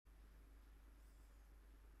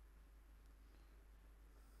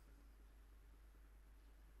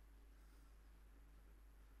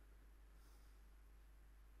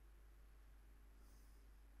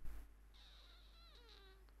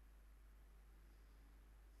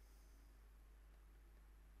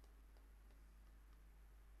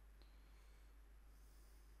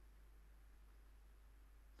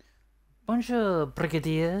Bonjour,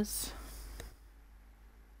 brigadiers.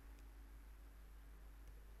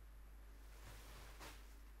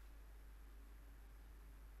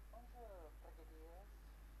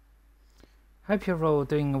 Hope you're all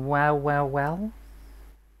doing well.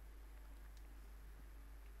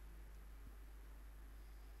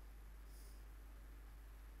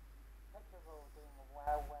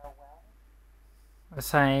 I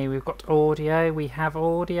say we've got audio, we have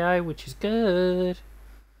audio, which is good.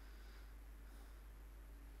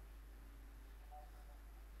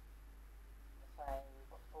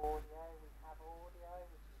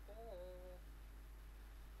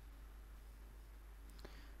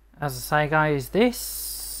 As I say, guys,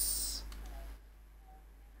 this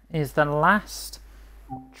is the last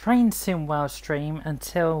Train Sim World stream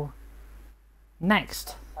until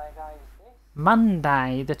next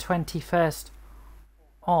Monday, the 21st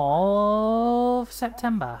of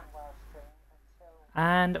September.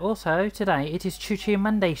 And also today it is Choo Choo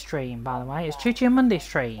Monday stream, by the way. It's Choo Choo Monday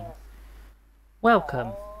stream.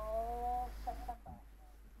 Welcome.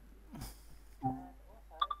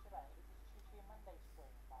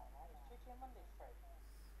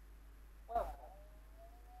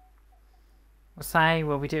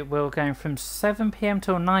 We're going from 7 PM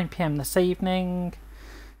till 9 PM this evening,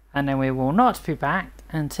 and then we will not be back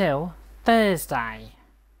until Thursday.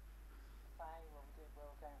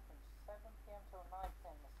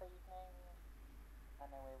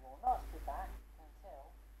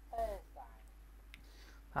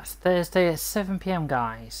 That's Thursday at 7 PM,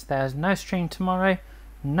 guys. There's no stream tomorrow,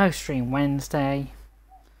 no stream Wednesday,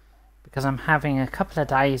 because I'm having a couple of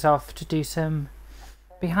days off to do some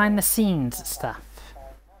behind the scenes stuff.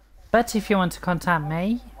 But if you want to contact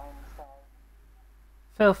me,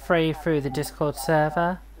 feel free through the Discord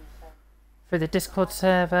server, through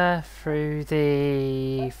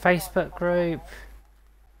the Facebook group.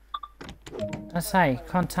 I say,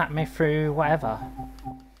 contact me through whatever.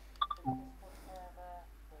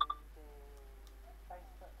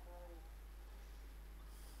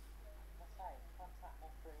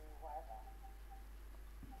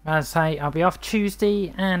 As I say, I'll be off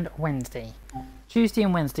Tuesday and Wednesday. Tuesday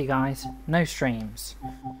and Wednesday, guys. No streams.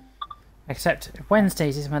 Except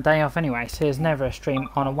Wednesdays is my day off anyway, so there's never a stream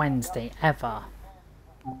on a Wednesday, ever.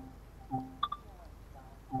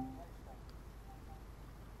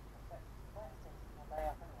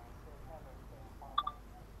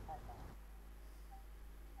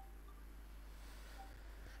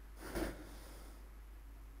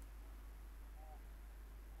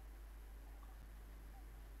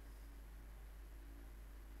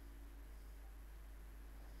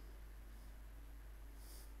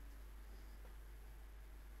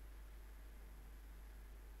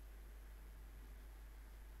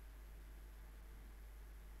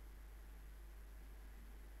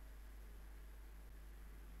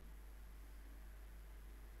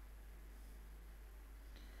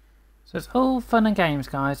 So it's all fun and games,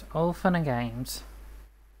 guys. All fun and games.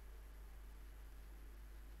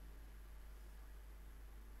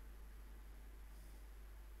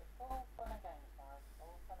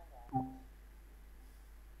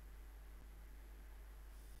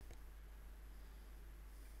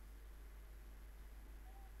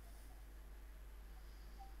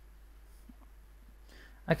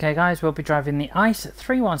 Okay, guys, we'll be driving the ICE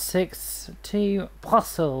 316 to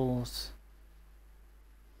Brussels.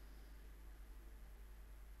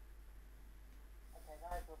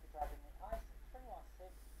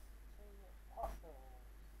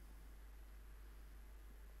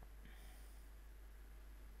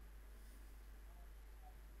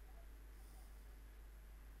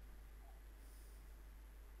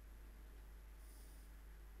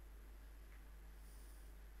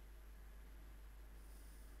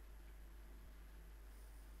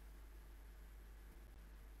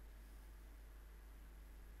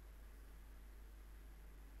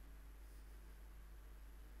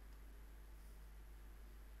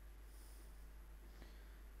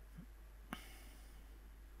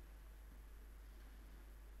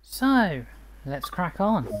 So, let's crack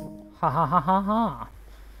on. Ha ha ha ha ha.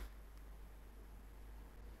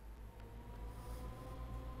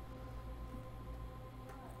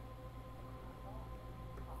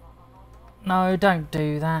 No, don't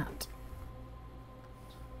do that.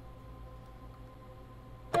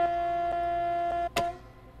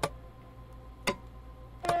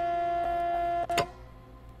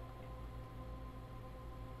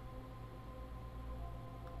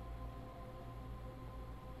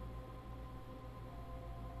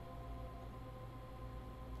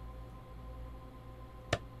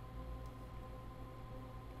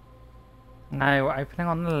 No, we're opening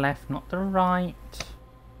on the left, not the right.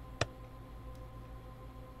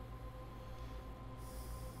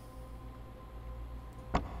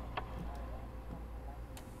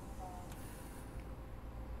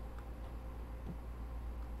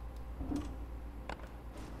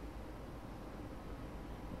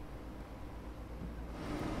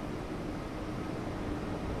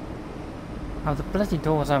 Oh, the bloody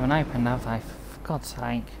doors haven't opened, have they? For God's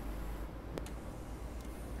sake.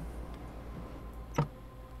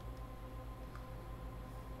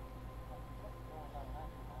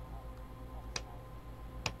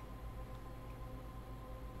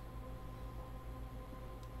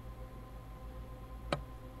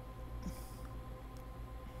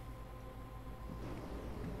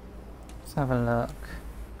 Let's have a look.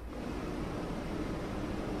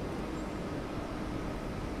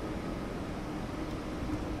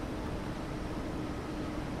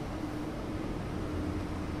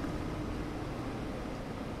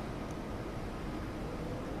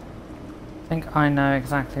 I think I know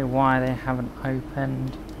exactly why they haven't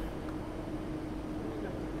opened.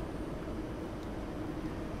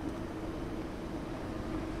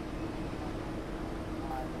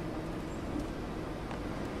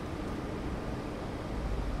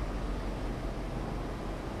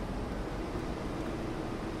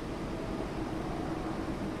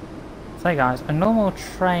 So guys, a normal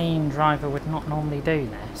train driver would not normally do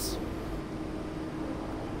this.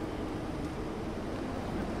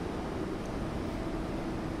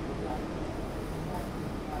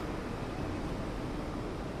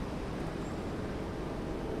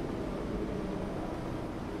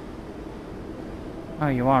 Oh,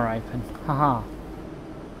 you are open. Haha.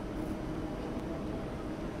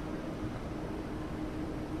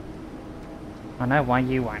 I know why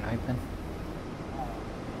you won't open.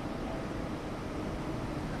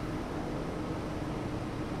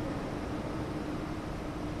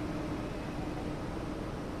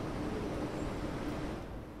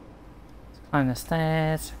 Let's climb the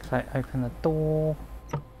stairs, open the door,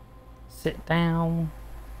 sit down.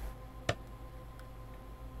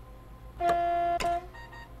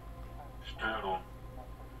 Störung.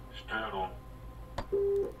 Störung.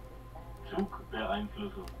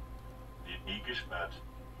 Zugbeeinflussung. DB gesperrt.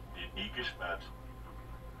 DB gesperrt.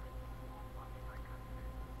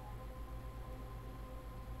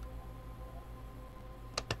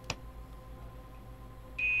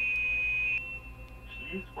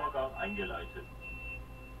 Schließvorgang eingeleitet.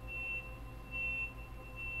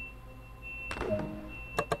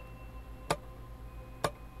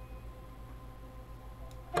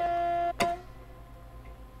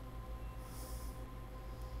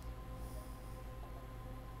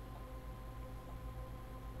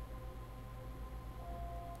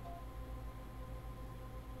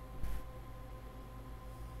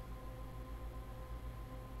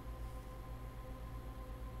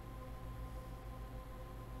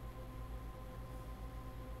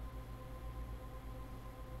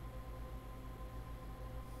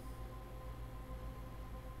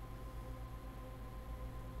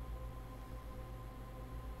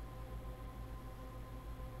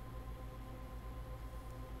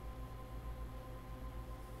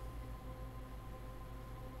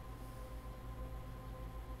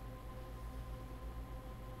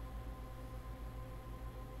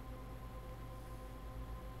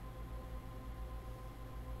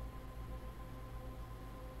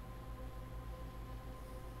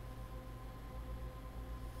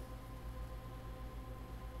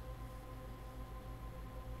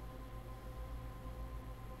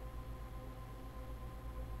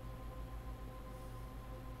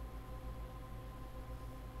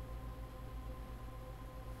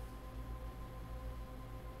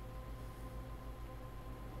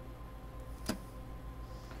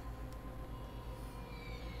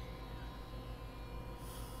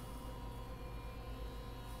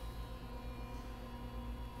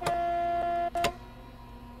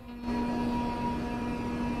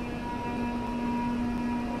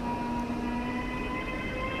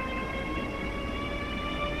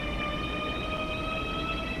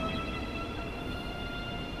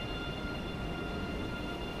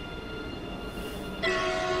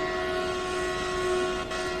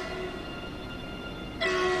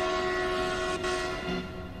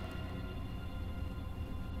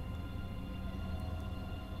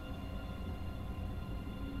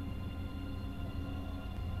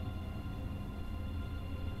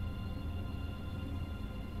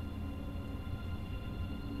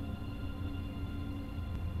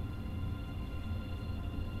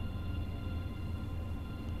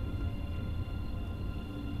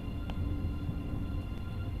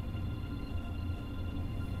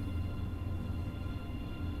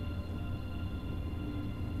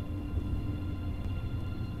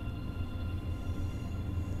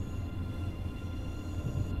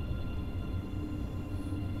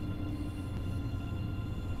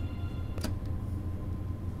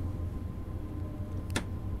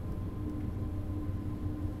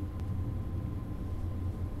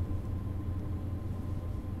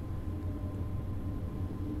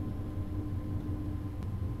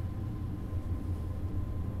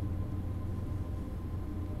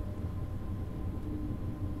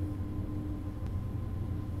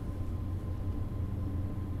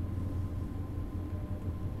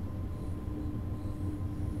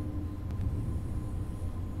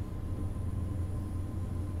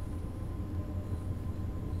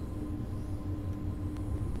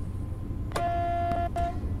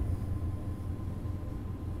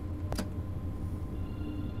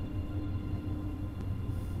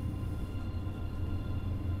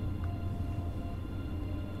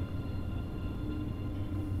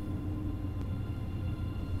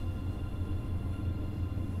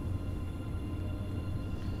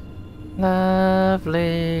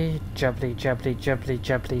 Lovely, jubbly, jubbly, jubbly,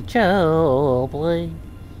 jubbly, jubbly.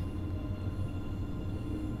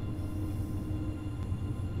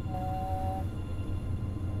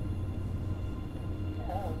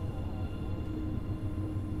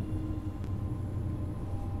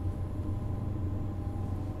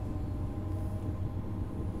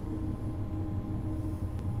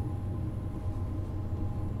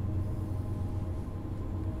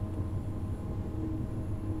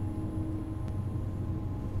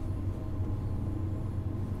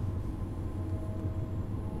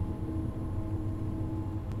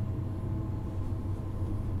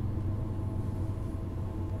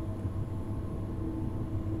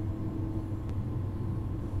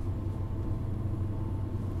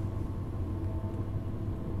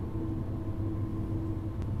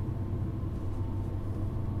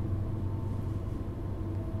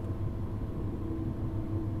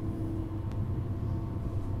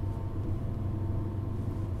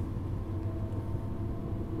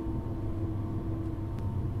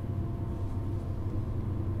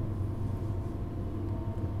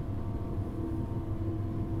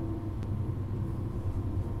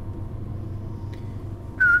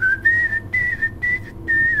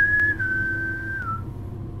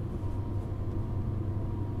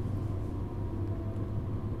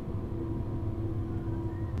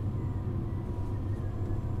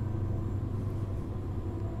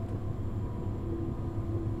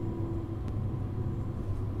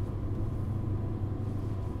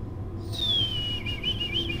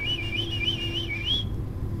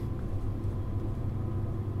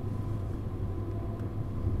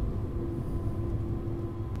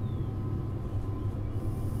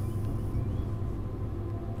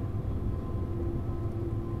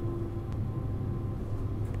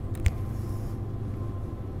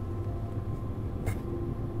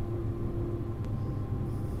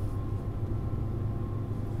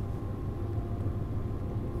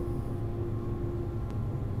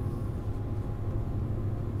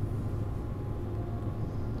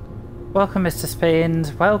 Welcome, Mr.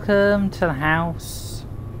 Spins. Welcome to the house.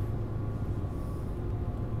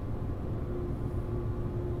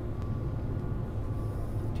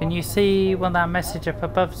 Can you see what that message up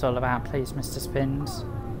above is all about, please, Mr. Spins?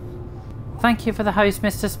 Thank you for the host,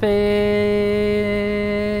 Mr. Spins.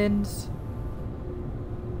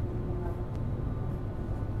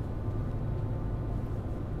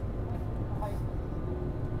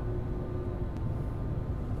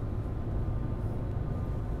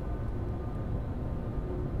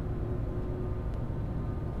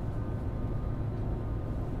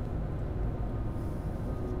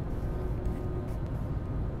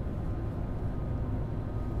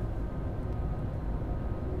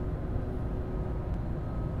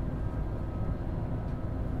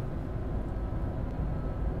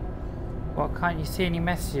 What, can't you see any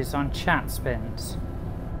messages on chat, Spins?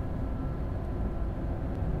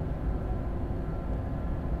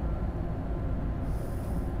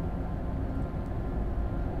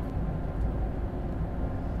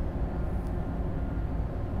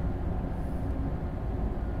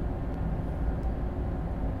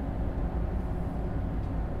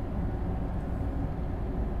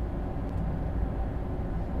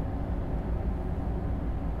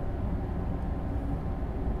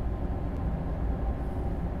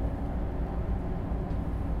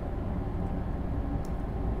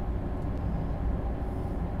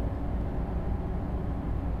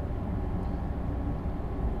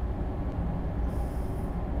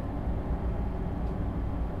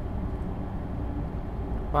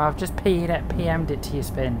 Well, I've just PM'd it to your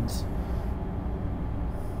Spins.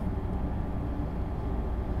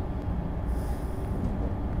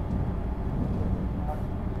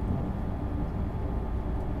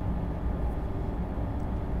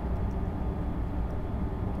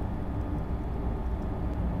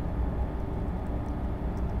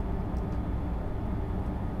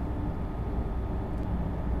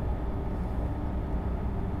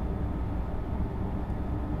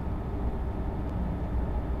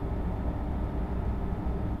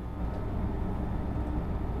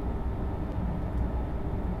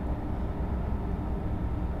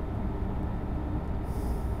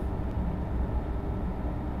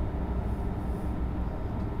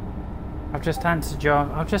 I've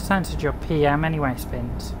just answered your PM anyway,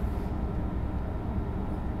 Spins.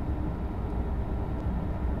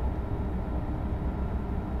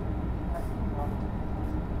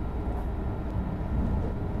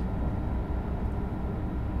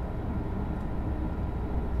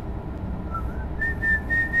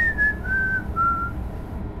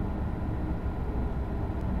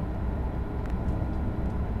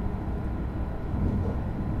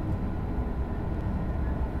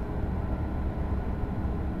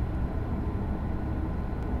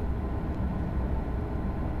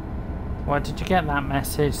 Why did you get that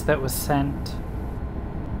message that was sent?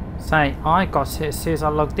 Say, I got it as soon as I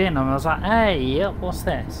logged in and I was like, hey, what's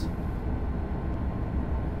this?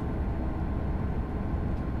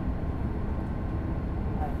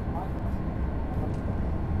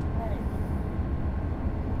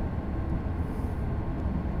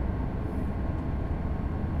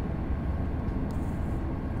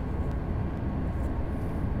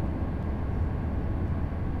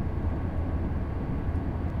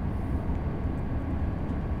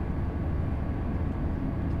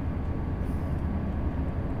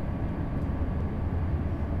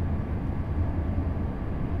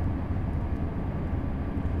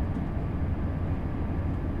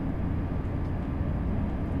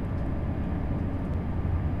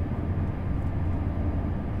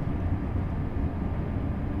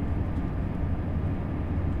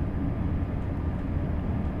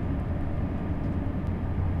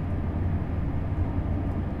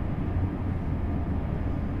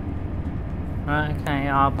 Right, okay,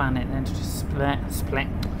 I'll ban it then to split.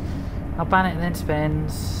 I'll ban it then to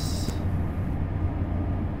spins.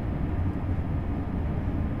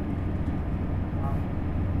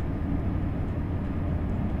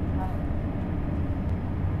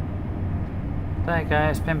 There you go,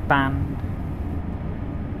 it's been banned.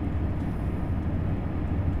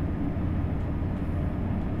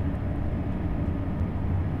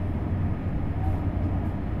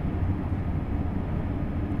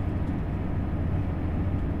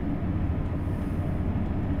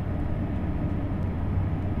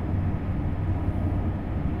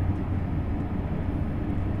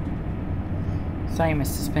 Say,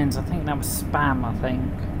 Mr. Spins, I think that was spam, I think.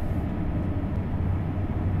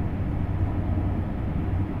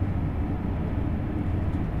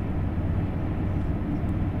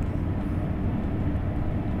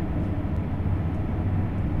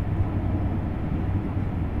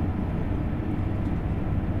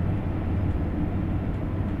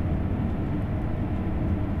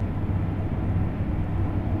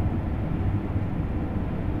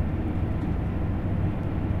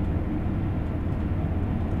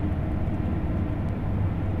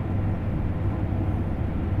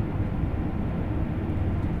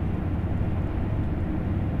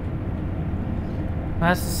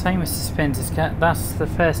 That's the same as Spins. That's the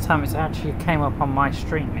first time it's actually came up on my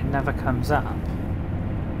stream. It never comes up.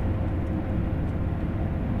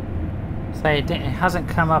 So it hasn't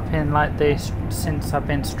come up in like this since I've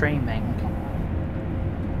been streaming.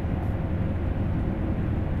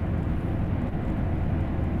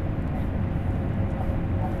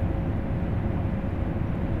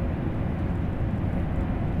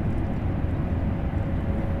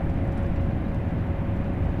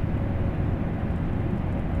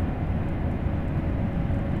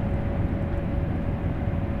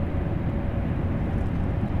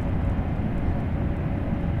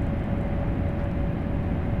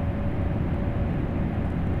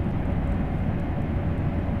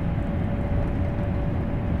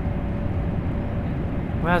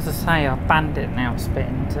 Well, as I say, I've banned it now,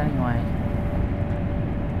 Spins, anyway.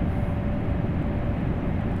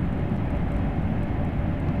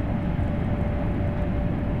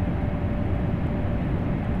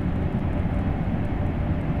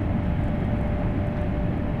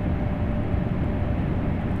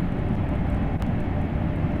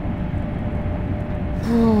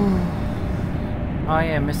 Oh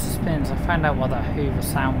yeah, Mr. Spins, I found out what that Hoover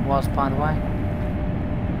sound was, by the way.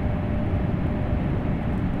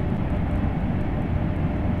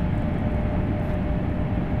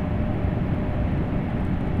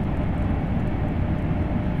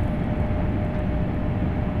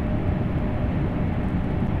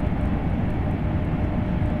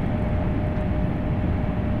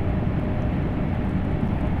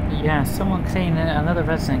 Yeah, someone cleaning, another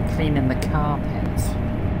resident cleaning the carpets.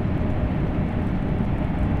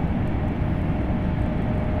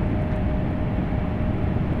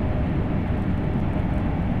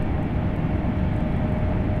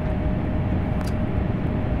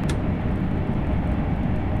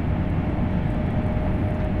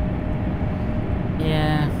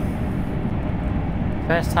 Yeah.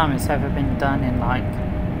 First time it's ever been done in like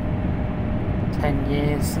 10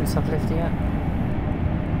 years since I've lived here.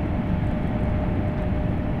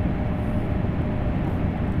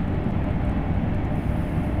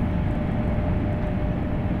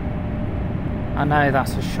 I know,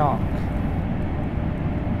 that's a shock.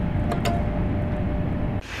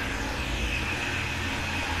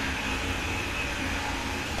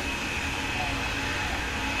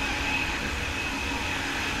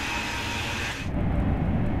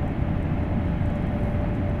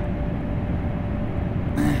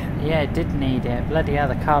 yeah, it did need it. Bloody hell,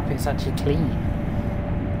 the carpet's actually clean.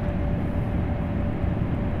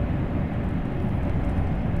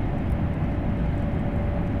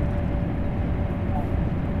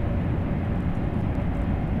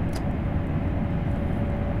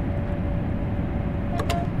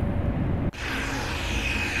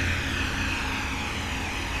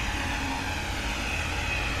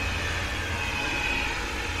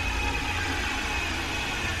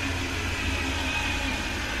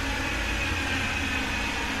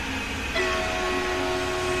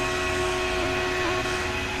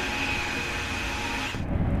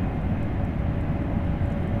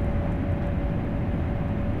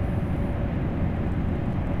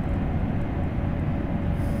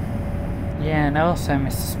 Yeah, and also,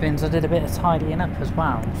 Mr. Spins, I did a bit of tidying up as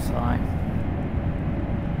well, so...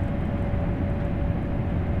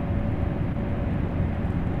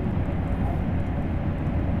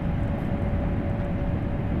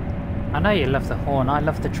 I know you love the horn, I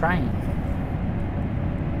love the train.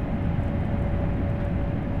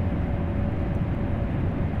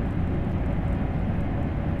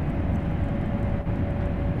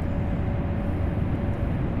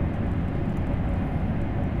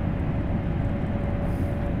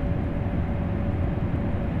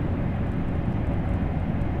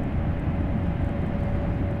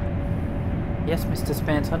 Yes, Mr.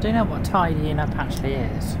 Spence, I do know what tidying up actually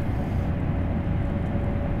is.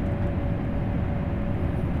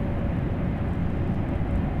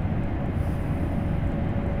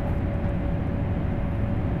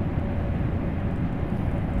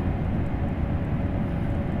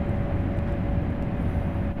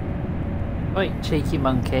 Oi, cheeky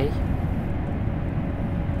monkey.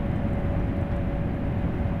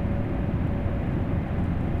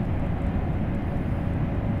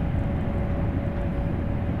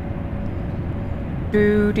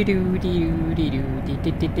 Do do do do do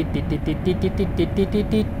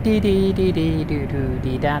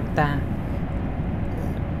do da da.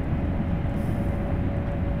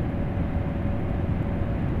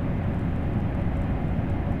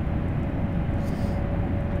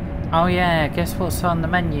 Oh yeah, guess what's on the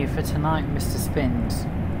menu for tonight, Mr. Spins?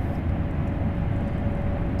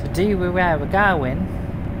 To do with where we're going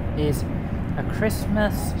is a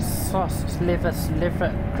Christmas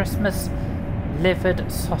Christmas livered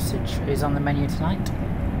sausage is on the menu tonight.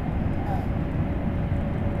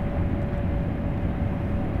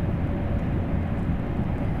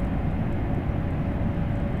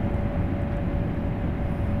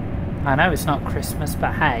 I know it's not Christmas,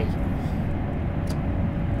 but hey.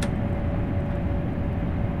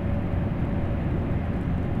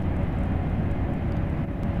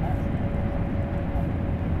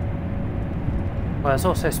 Well, there's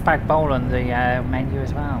also spag bowl on the menu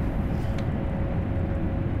as well.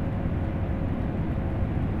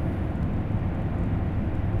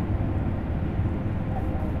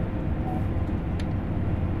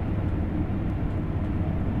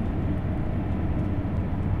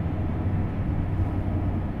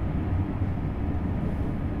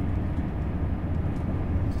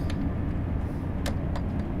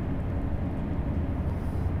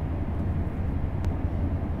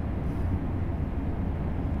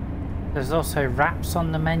 There's also wraps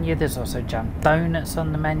on the menu, there's also jam donuts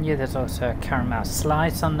on the menu, there's also a caramel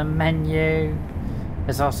slice on the menu,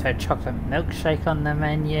 there's also a chocolate milkshake on the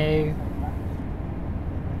menu.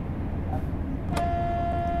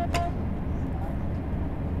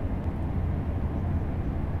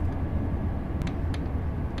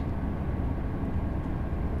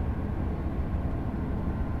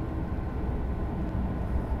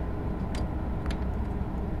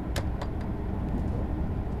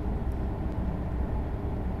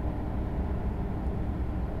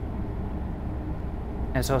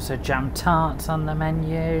 There's also jam tarts on the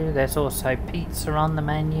menu, there's also pizza on the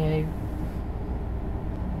menu.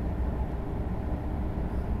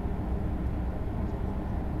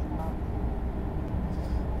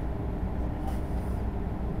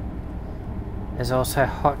 There's also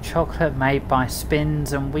hot chocolate made by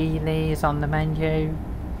Spins and Wheelies on the menu.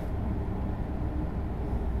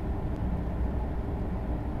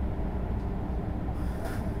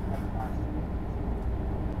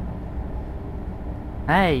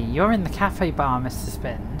 Hey, you're in the cafe bar, Mr.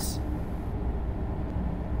 Spins.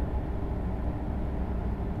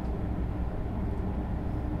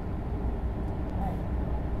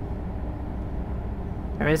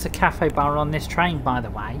 There is a cafe bar on this train, by the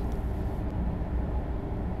way.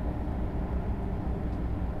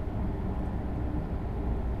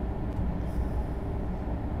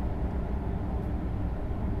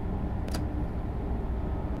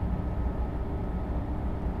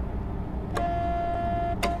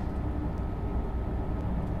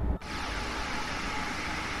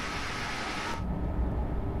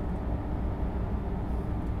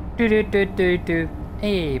 Do do do do do.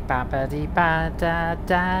 Eh, ba ba dee ba da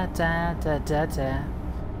da da da da da.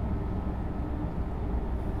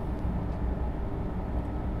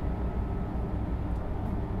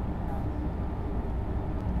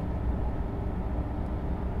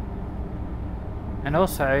 And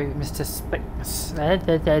also, Mr.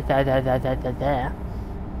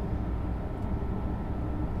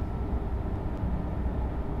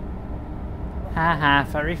 Haha,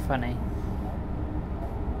 very funny.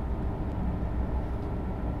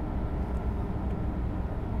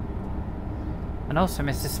 And also,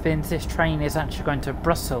 Mr. Spins, this train is actually going to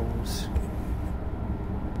Brussels.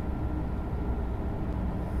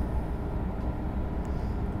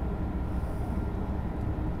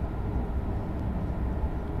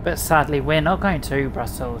 But sadly, we're not going to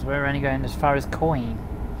Brussels. We're only going as far as Coin.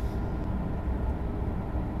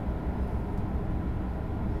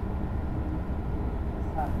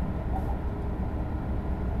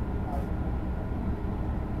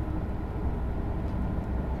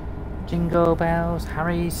 Jingle bells,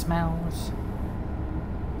 Harry smells.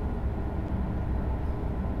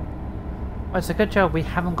 Well, it's a good job we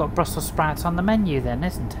haven't got Brussels sprouts on the menu then,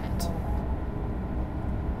 isn't it?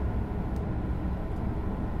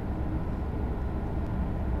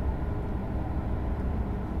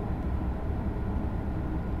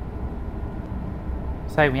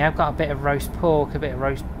 So we have got a bit of roast pork, a bit of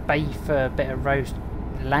roast beef, a bit of roast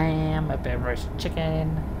lamb, a bit of roast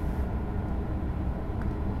chicken.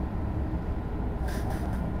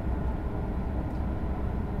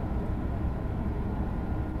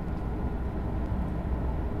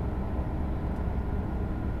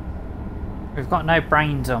 We've got no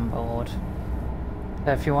brains on board.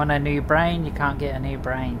 So if you want a new brain, you can't get a new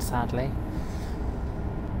brain, sadly.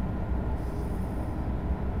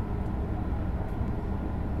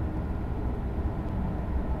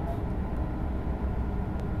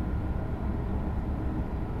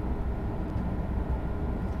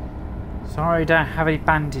 Sorry, don't have any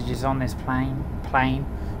bandages on this train.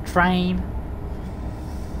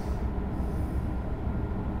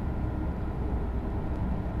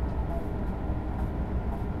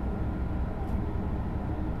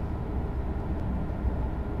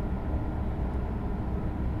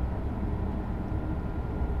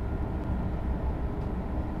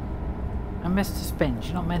 And Mr. Spins,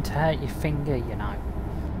 you're not meant to hurt your finger, you know.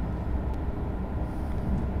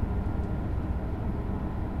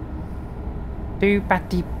 Do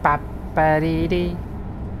batty ba ba dee dee.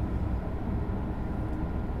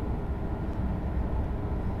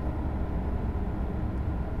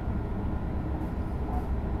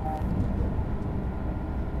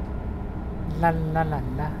 La la la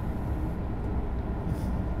la.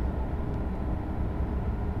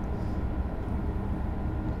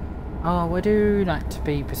 Oh, we do like to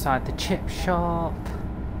be beside the chip shop.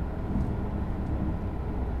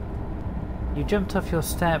 You jumped off your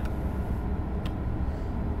step.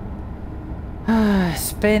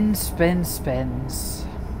 Spin, spin, spins.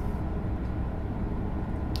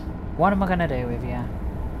 What am I gonna do with you?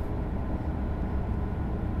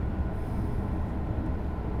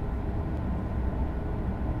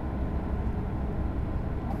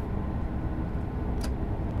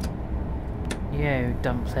 You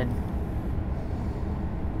dumpling.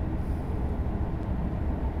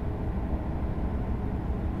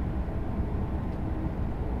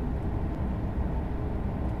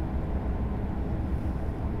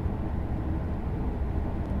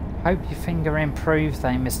 Hope your finger improves though,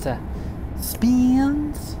 Mr.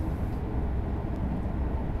 Spins.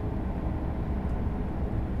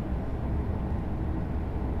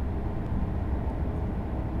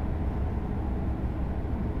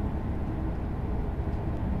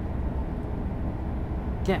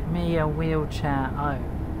 Get me a wheelchair. Oh,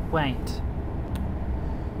 wait.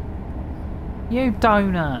 You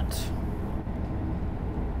donut.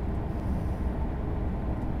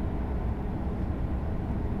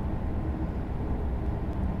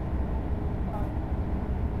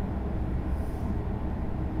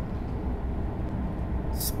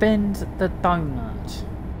 Spins the donut.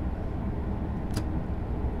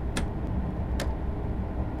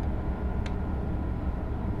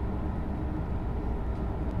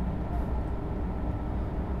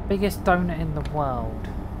 Biggest donut in the world.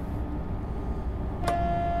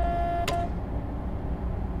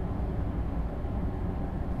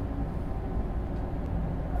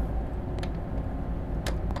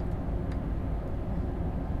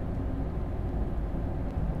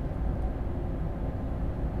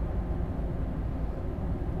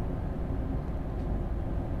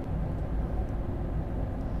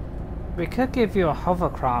 We could give you a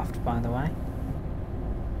hovercraft, by the way.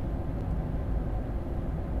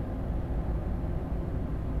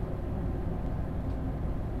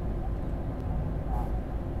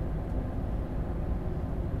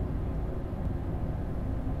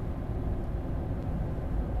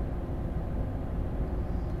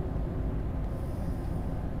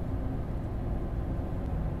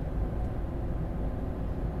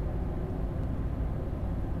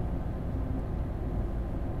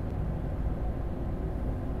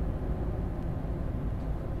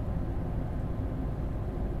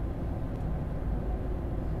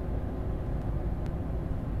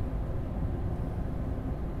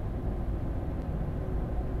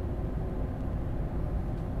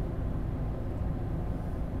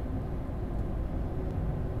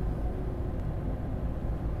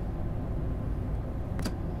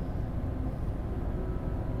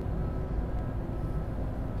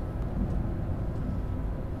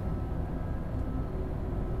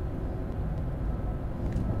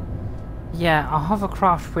 Yeah, a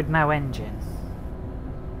hovercraft with no engine.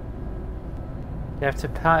 You have to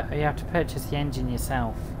purchase the engine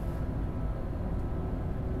yourself.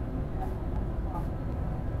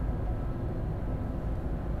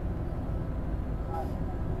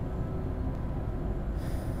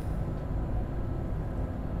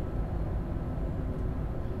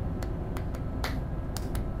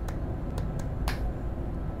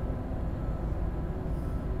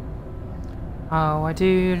 Oh, I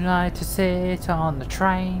do like to sit on the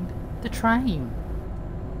train. The train.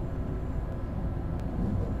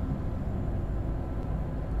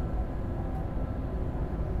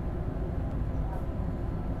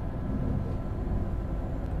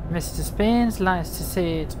 Mr. Spins likes to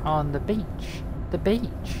sit on the beach. The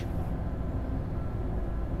beach.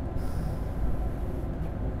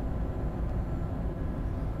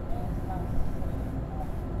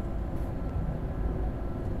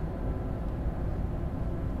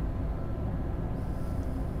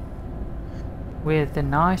 With a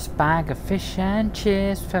nice bag of fish and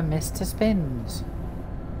chips for Mr. Spins.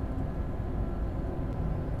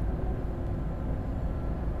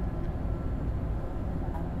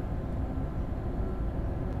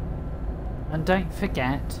 And don't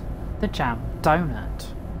forget the jam donut.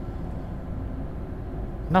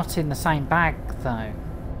 Not in the same bag though.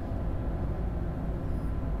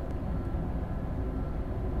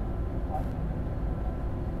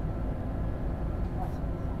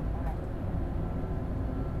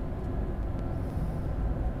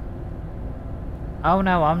 Oh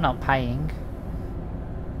no, I'm not paying.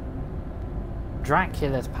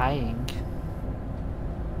 Dracula's paying.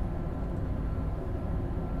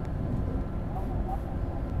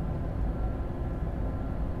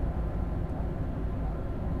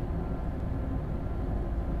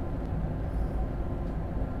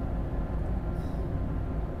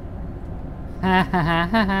 Ha ha ha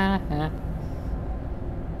ha ha.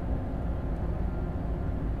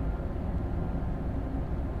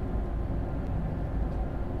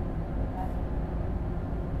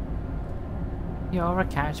 You're a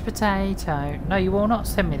couch potato. No, you will not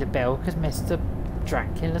send me the bill because Mr.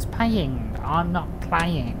 Dracula's paying. I'm not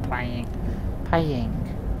paying.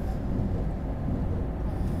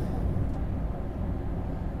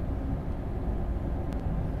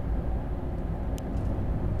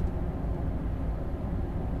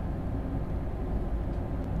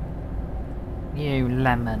 You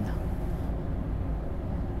lemon.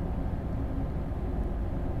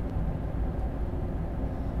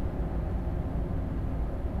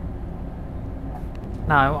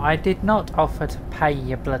 No, I did not offer to pay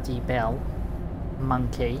your bloody bill,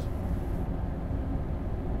 monkey.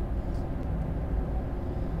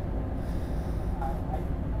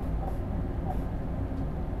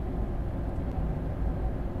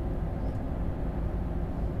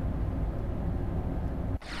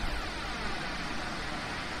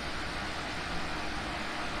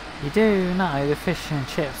 You do know the fish and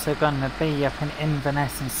chips are going to be up in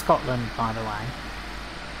Inverness in Scotland, by the way.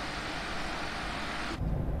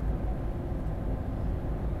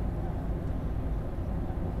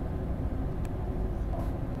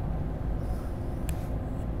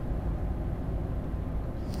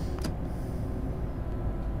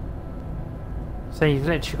 So you've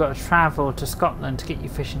literally got to travel to Scotland to get your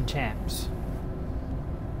fish and chips.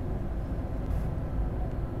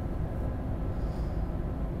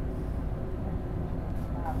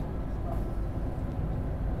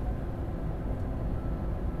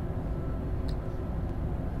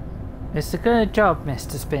 It's a good job,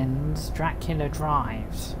 Mr. Spins. Dracula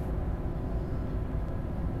drives.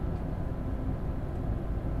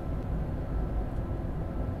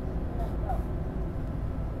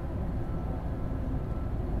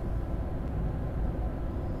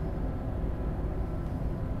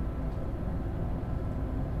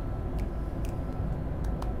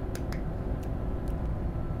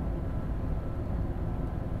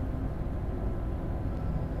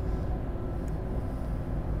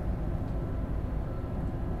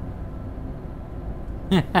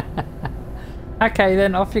 Okay,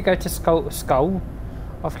 then off you go to Skull.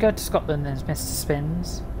 Off you go to Scotland then, Mr.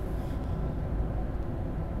 Spins.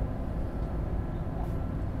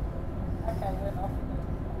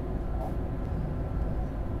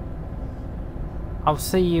 I'll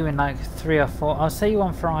see you in like 3 or 4. I'll see you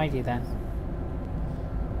on Friday then.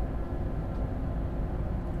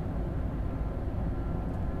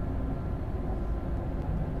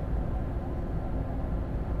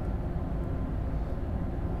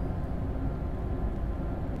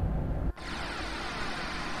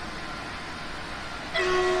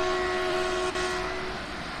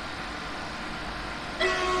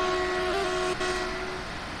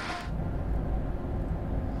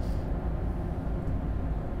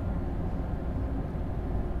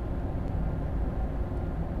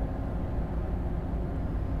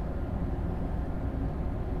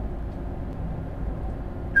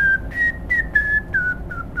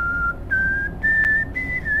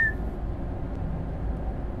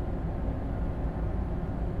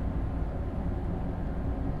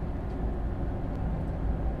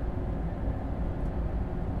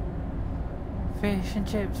 Fish and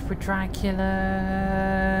chips with Dracula.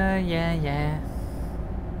 Yeah, yeah.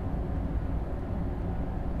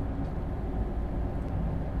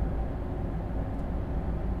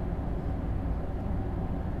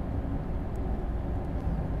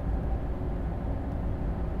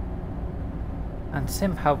 And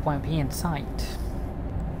SimHub won't be in sight.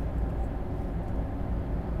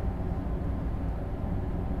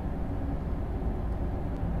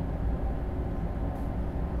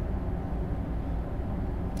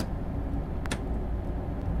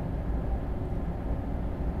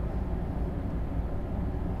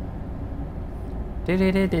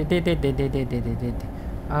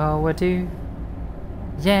 Oh, I do.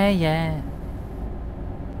 Yeah, yeah.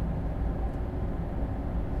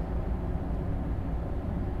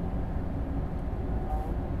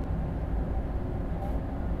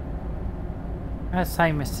 Let's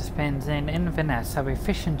say, Mr. Spins, in Inverness there'll be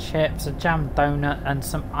fish and chips, a jam donut and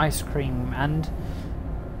some ice cream and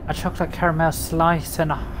a chocolate caramel slice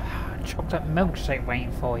and a chocolate milkshake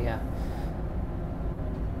waiting for you.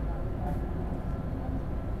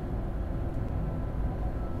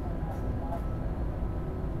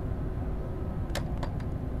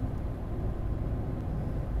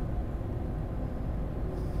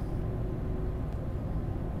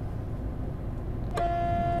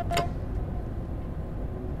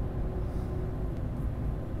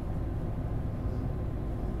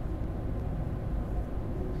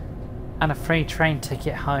 And a free train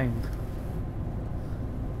ticket home.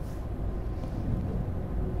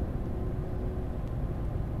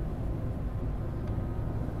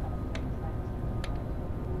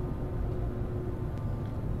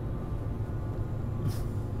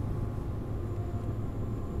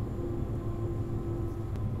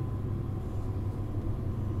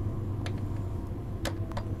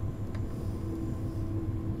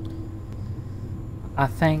 I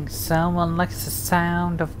think someone likes the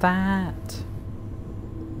sound of that.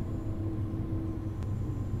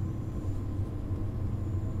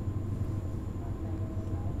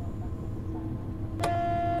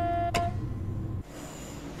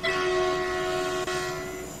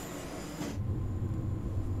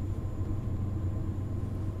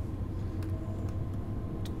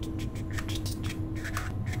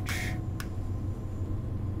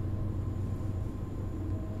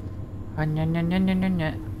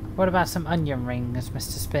 What about some onion rings,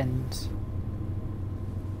 Mr. Spins?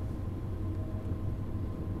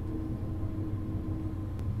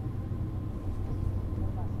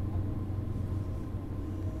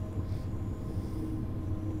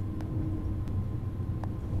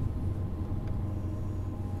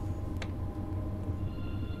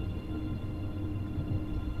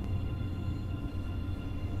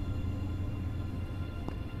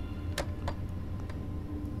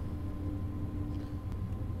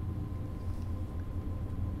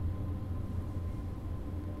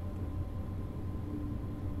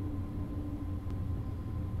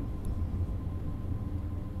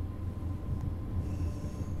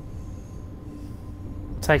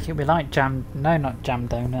 Take it we like jam. No, not jam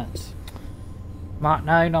donuts. No,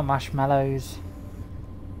 not marshmallows.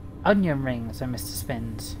 Onion rings, Mr.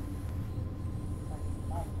 Spins.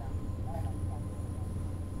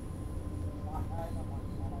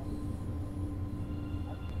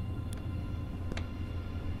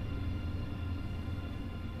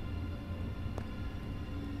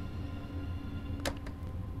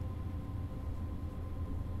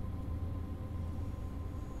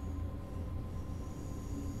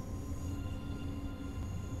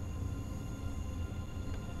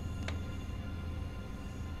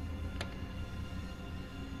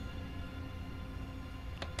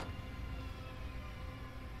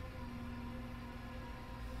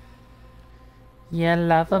 You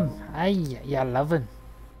love 'em. Hey, you love 'em.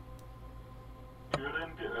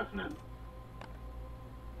 Türen geöffnet.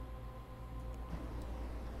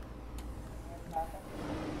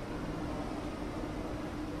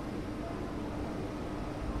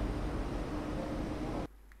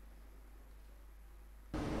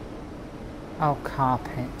 Oh,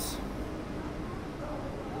 carpets.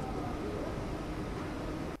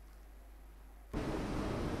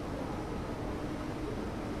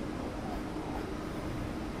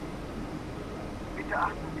 Bitte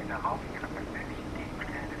achten Sie darauf, Ihre persönlichen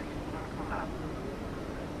Gegenstände nicht zu verlassen.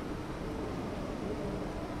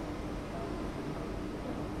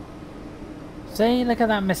 See, look at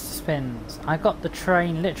that, Mr. Spins. I got the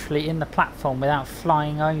train literally in the platform without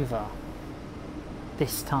flying over.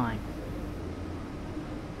 This time.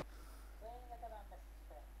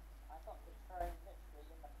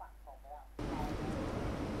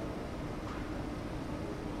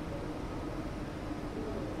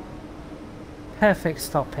 Perfect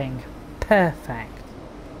stopping. Perfect.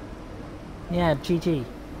 Yeah, GG.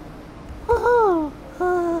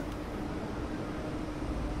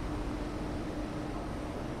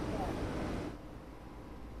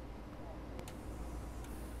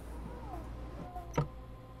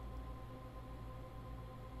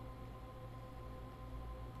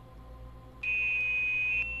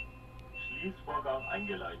 Schließvorgang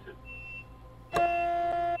eingeleitet.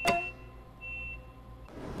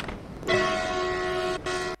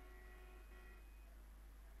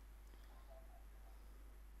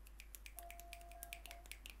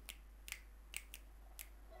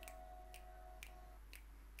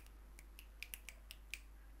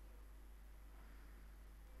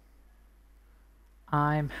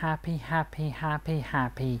 I'm happy, happy, happy,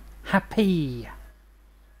 happy, happy.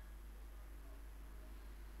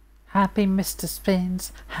 Happy Mr.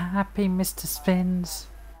 Spins, happy Mr. Spins.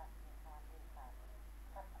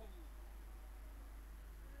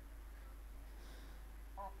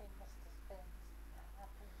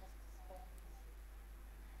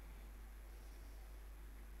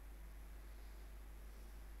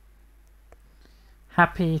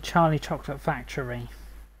 Happy Charlie Chocolate Factory.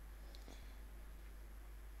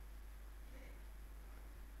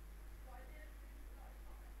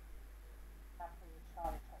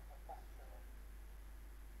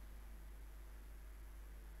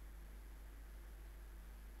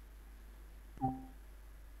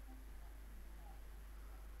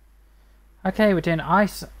 Okay, we're doing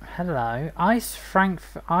ice. Hello, ice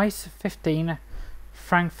Frankfurt, ice 15,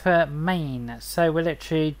 Frankfurt, Maine. So we're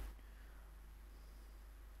literally.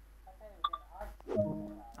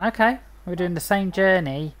 Okay, we're doing the same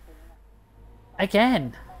journey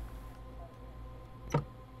again.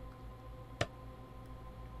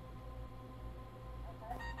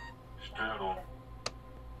 Störung.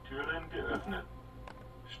 Türen geöffnet.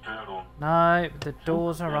 Störung. No, the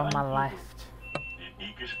doors are on my left.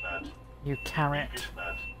 DB gesperrt. You carrot.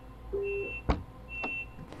 Gesperrt.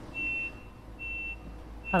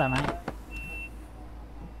 Hello, mate.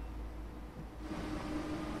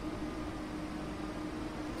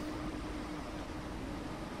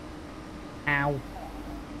 Ow.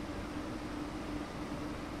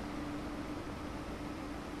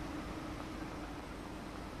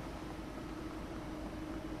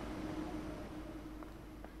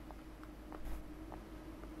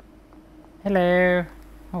 Hello.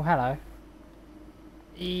 Oh, hello.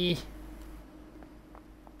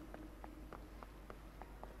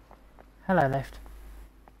 Hello, lift.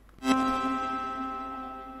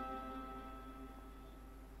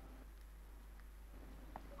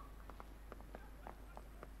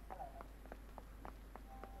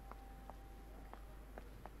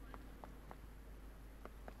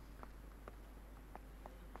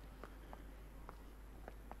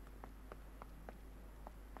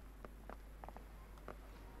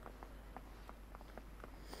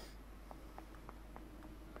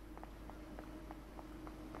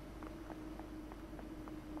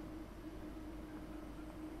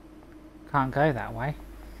 Can't go that way.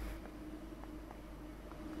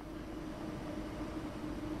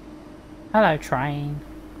 Hello, train.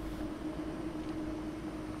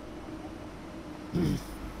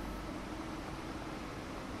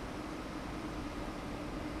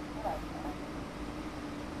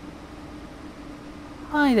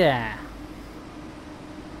 Hi there.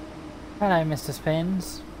 Hello, Mr.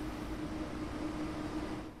 Spins.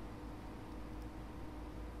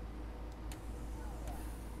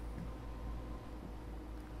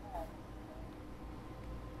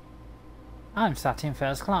 I'm sat in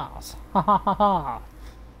first class. Ha ha ha ha.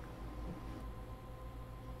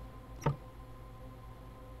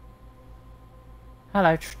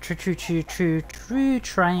 Hello, true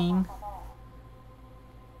train.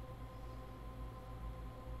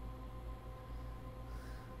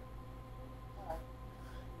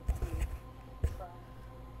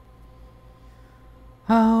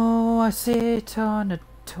 Oh, I sit on a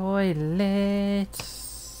toilet.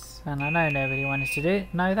 And I know nobody wanted to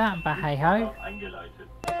know that, but hey ho. Eingeleitet.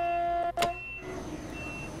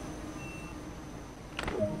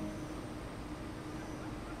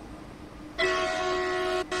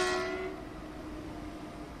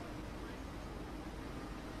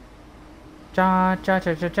 Ja ja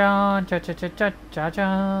ja ja ja ja ja ja ja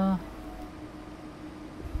ja.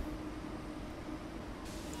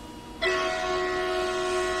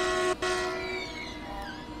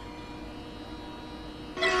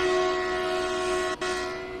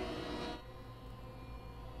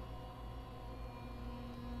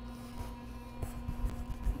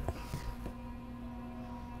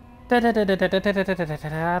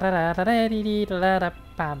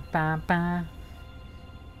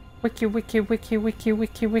 Wiki wiki wiki wiki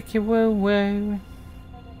wiki wiki woo woo.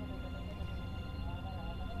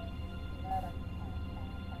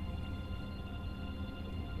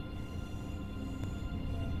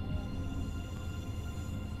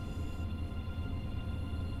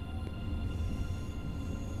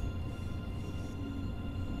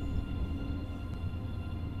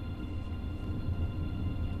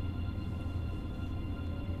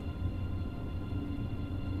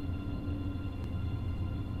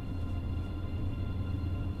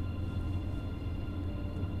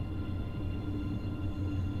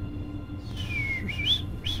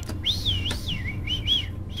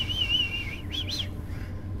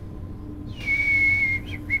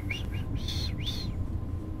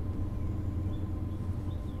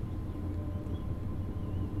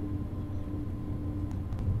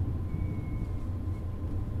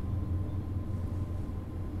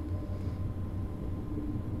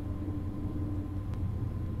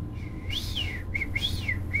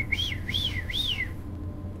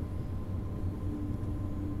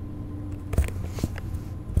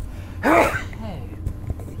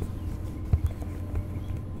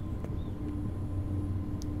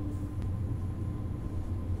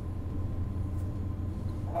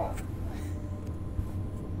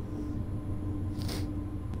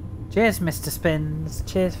 Cheers, Mr. Spins.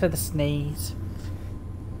 Cheers for the sneeze.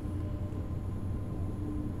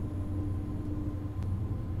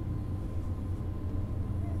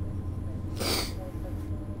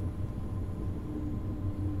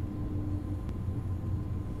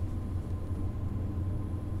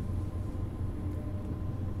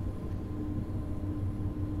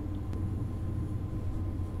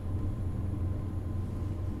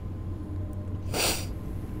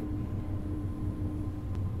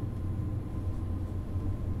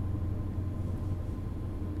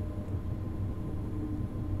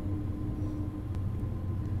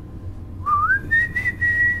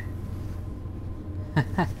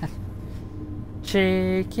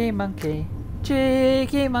 Cheeky monkey,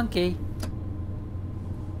 cheeky monkey.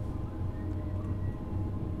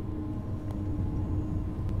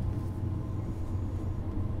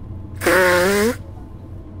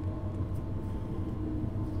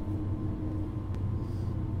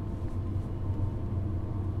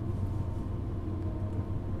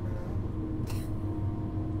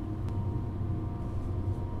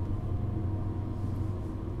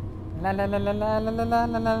 La la la la la la la la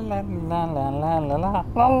la la la la la la la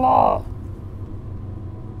la la.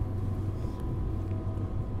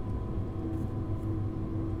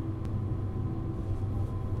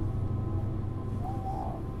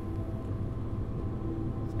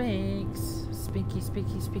 Speaks, speaky,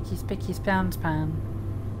 speaky, speaky, speaky, span, span.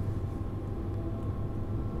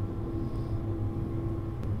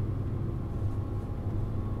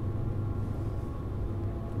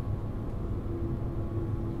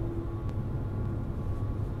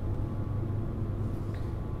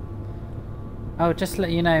 Oh, just to let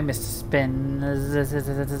you know, Mr. Spin,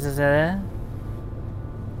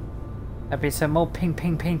 there'll be some more ping,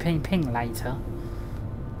 ping, ping, ping, ping later.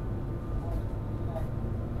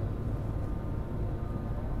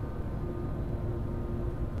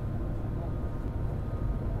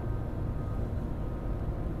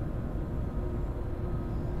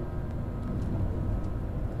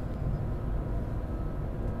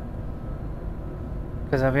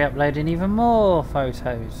 Because I'll be uploading even more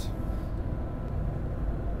photos.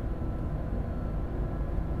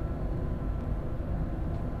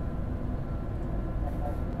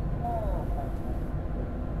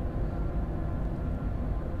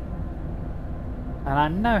 And I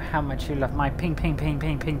know how much you love my ping, ping, ping,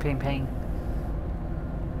 ping, ping, ping, ping.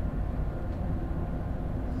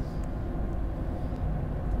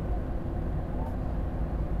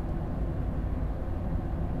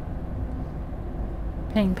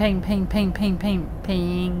 Ping, ping, ping, ping, ping, ping,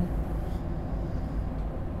 ping.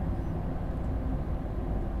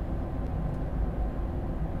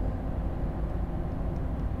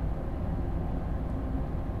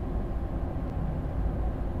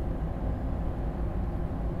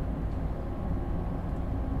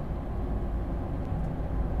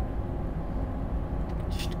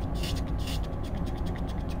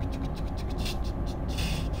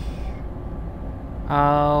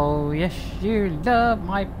 Oh, yes, you love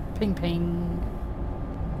my ping ping.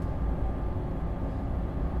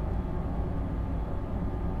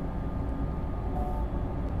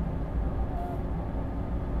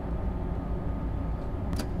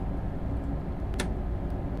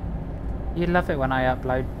 You love it when I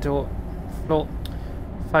upload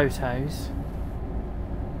photos.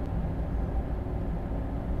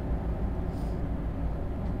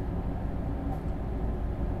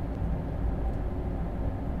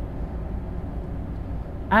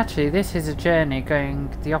 Actually, this is a journey going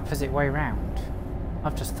the opposite way round.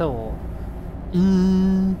 I've just thought.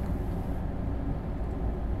 Mm.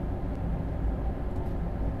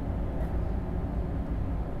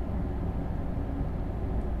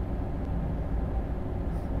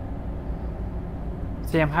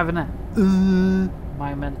 See, I'm having a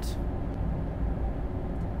moment.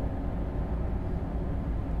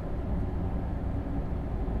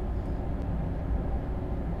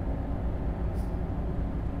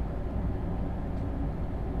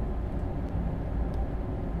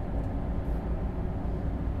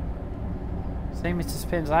 See, Mr.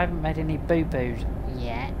 Spins, I haven't made any boo-boos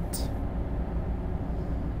yet.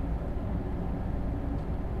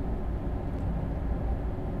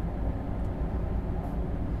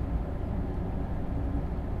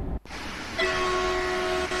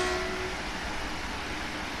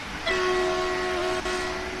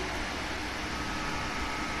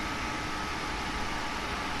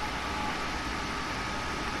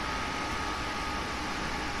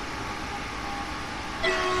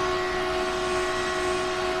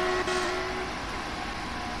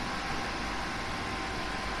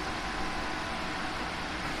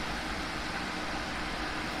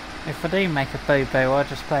 If I do make a boo-boo, I'll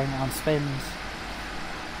just blame it on Spins.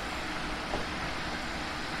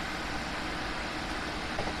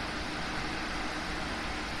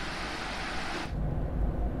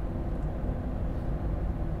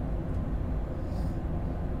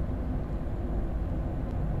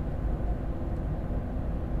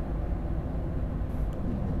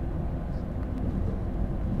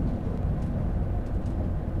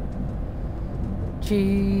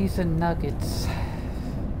 Cheese and nuggets.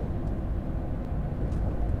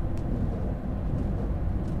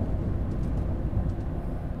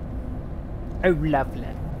 Oh, lovely.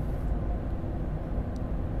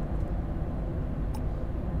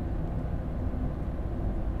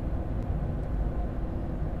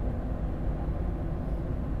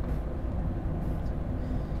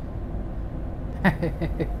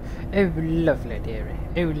 Oh, lovely, dearie.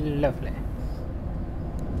 Oh, lovely.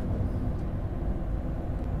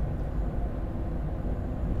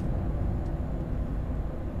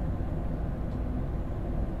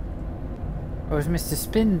 Or as Mr.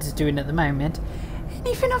 Spins doing at the moment.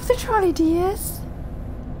 Anything off the trolley, dears?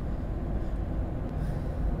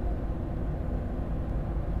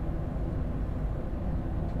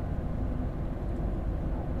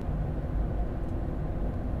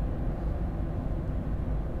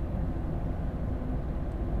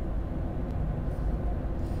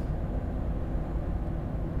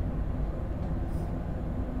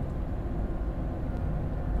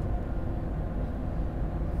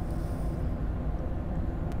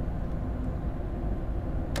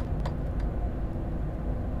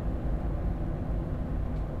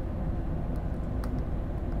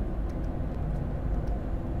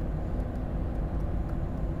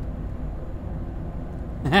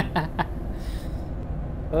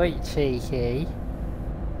 Oi, cheeky.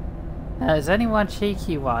 Now, there's only one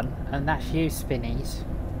cheeky one, and that's you, Spinnies.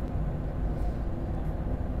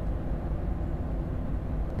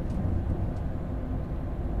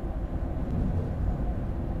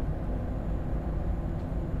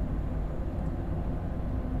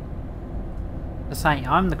 I say,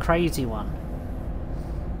 I'm the crazy one.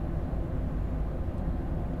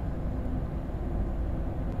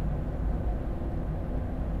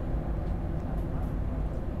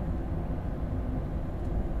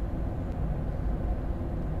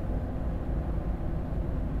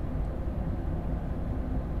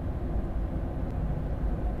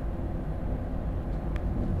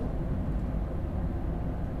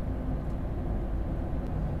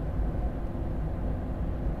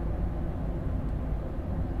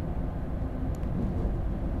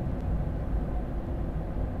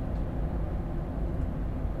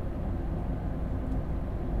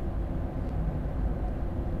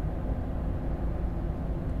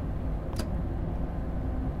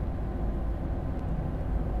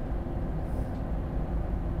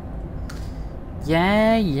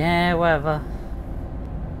 Yeah, whatever.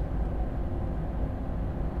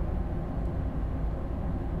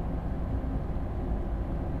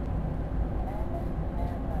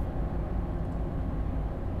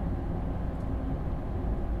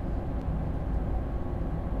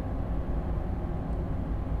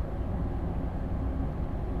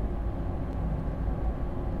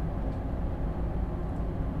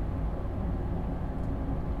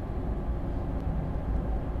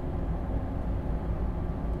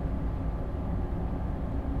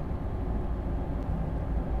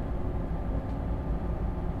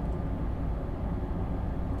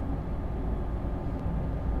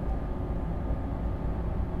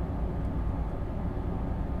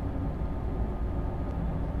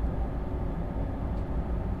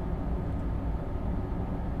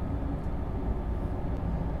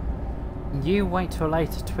 You wait till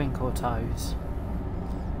later, Twinkle Toes.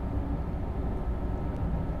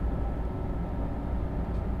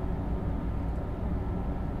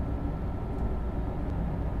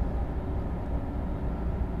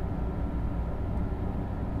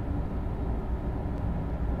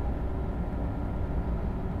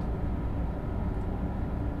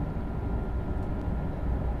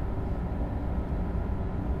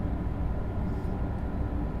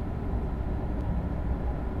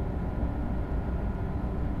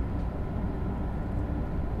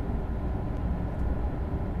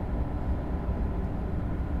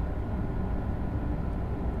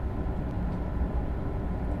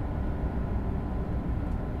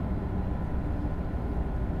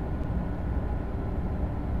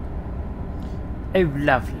 Oh,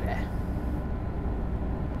 lovely.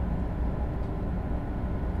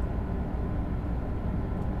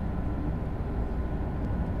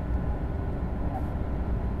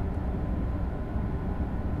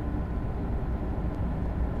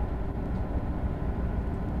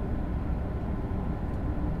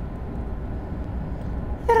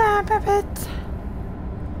 Rabbit.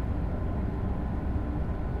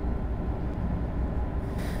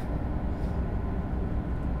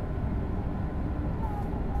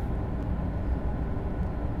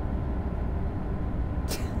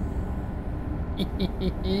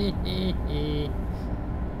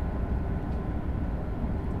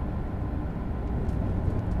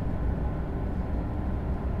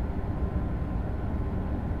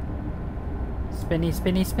 Spinny,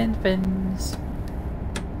 spinny, spin, spins.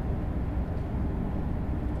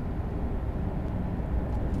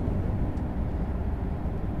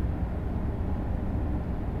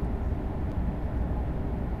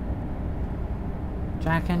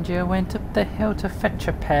 Jack and Jill went up the hill to fetch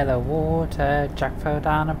a pail of water. Jack fell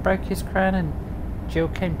down and broke his crown, and Jill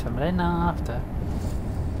came tumbling after.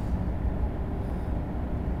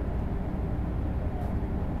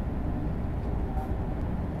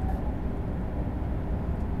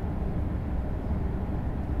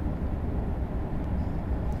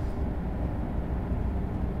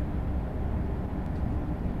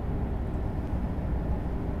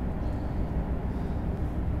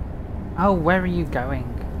 Oh, where are you going?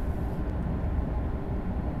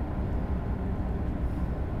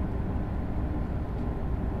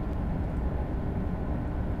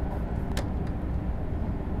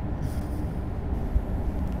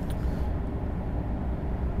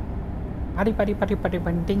 Buddy, buddy, buddy, buddy,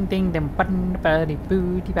 bun, ding, ding, ding, bun, buddy,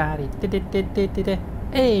 booty, buddy, di.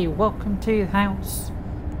 Hey, welcome to the house.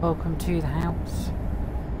 Welcome to the house.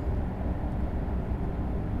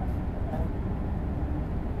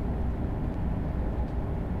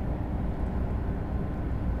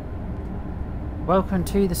 Welcome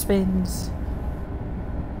to the spins.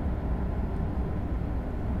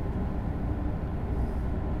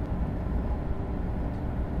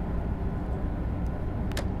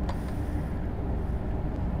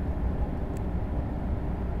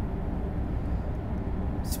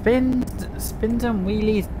 Spins and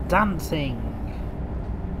wheelies dancing.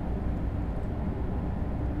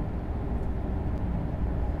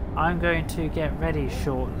 I'm going to get ready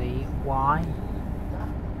shortly. Why?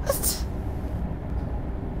 What?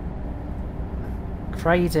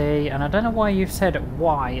 Crazy, and I don't know why you've said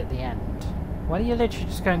why at the end. Why don't you literally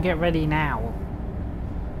just go and get ready now?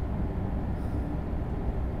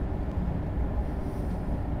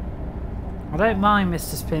 I don't mind,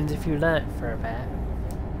 Mr. Spins, if you lurk for a bit.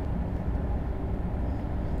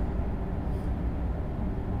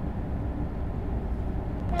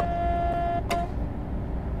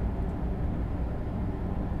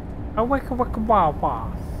 Oh, wicka wicka wah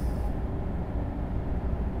wah.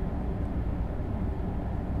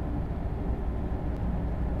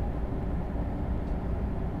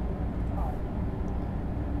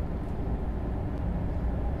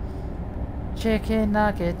 Chicken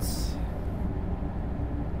nuggets.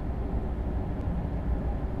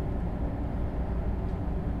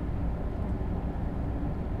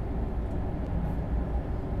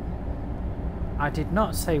 I did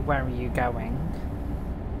not say where are you going.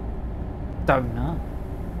 Donut.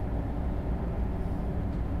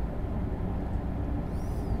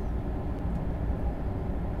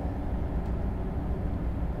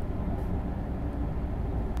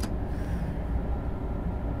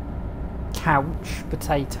 Couch,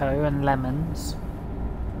 potato and lemons.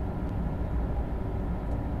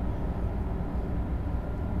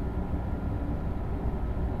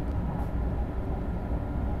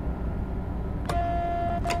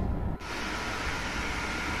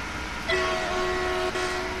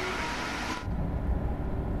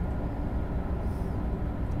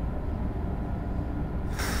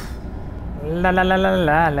 la la la la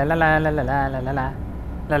la la la la la la la la la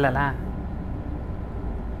la la la.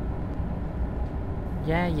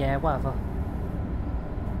 Yeah, whatever.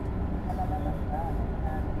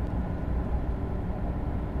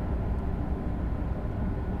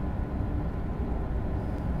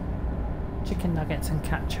 Chicken nuggets and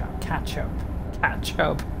ketchup.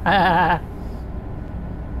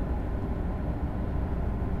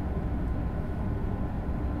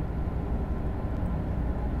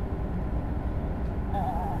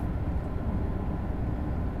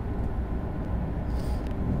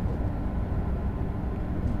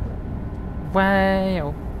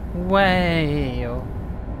 Whale.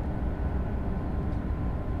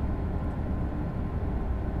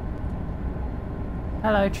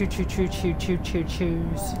 Hello, choos.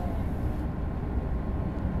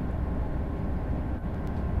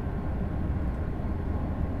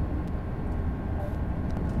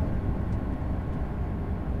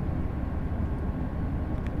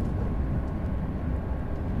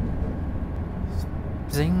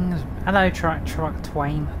 Zing. Hello, truck,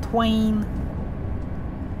 Twain.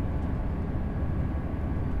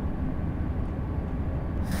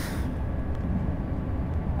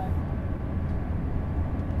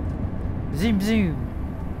 Zoom.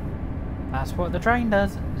 That's what the train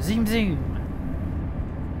does. Zoom.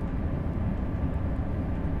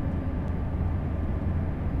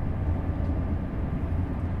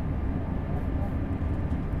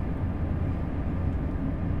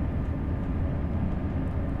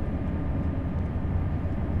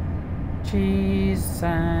 Cheese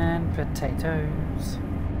and potatoes.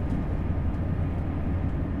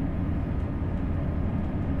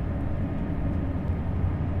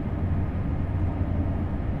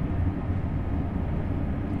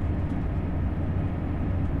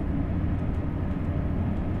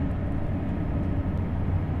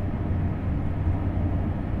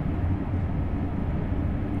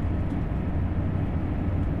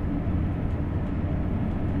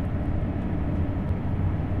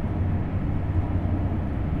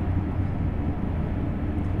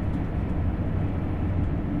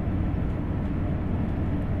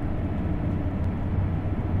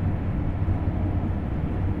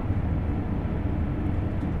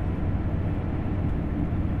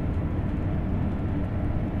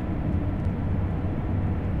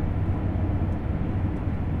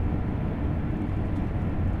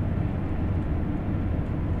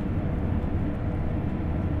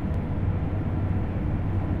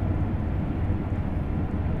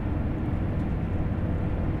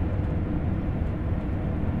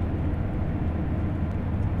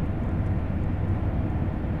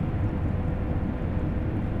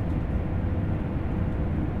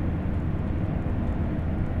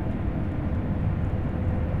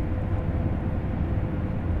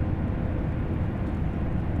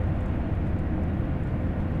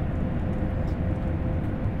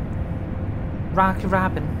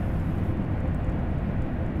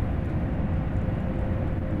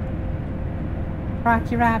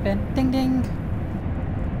 Rocky Robin. Ding ding.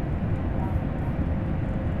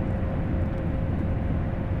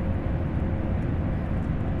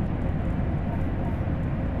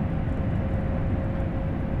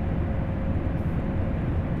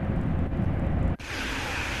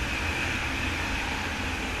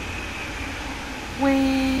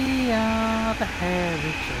 We are the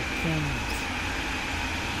Heritage Kings.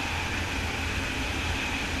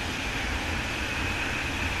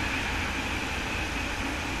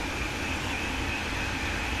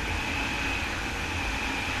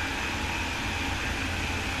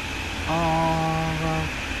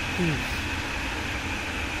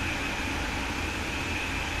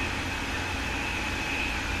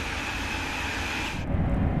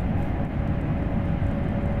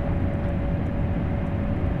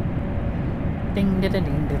 Ding ding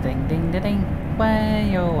ding ding ding ding ding.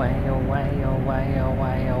 Way oh way oh way oh way oh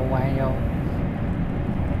way oh way oh.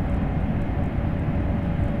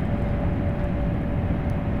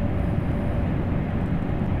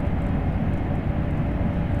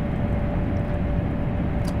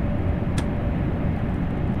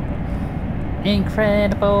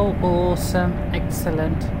 Incredible, awesome,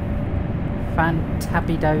 excellent,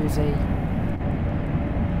 fantabidozy.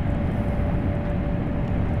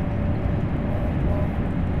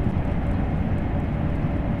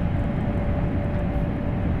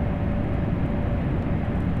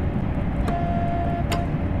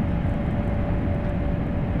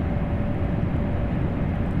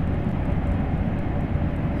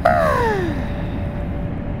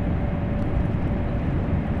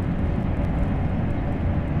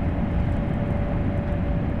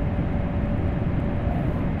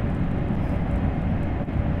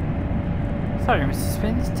 Sorry, Mr.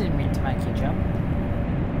 Spins, didn't mean to make you jump.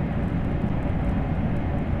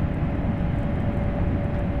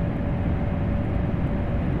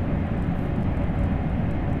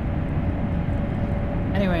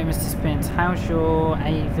 Anyway, Mr. Spins, how's your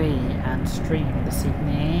AV and stream this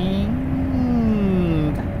evening?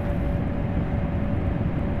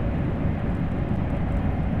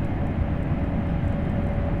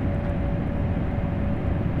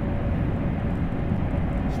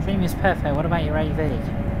 Stream is perfect. What about your AV?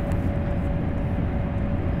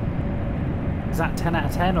 Is that 10 out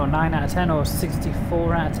of 10 or 9 out of 10 or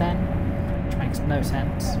 64 out of 10? Which makes no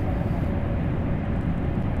sense.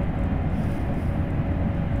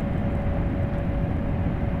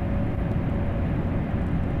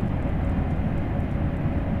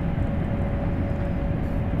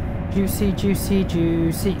 Juicy, juicy,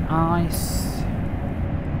 juicy ice.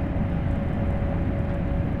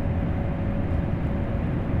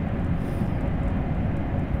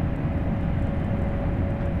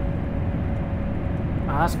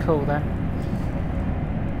 Oh, that's cool then.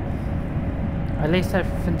 At least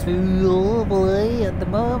everything's oh boy at the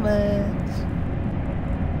moment.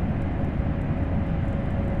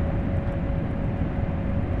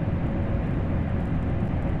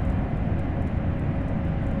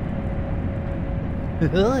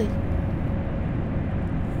 Hi.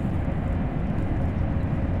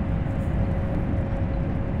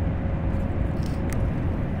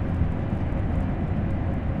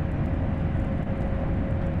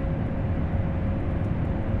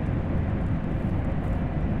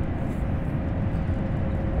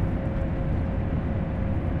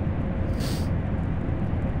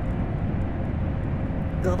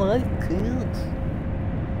 God, I could.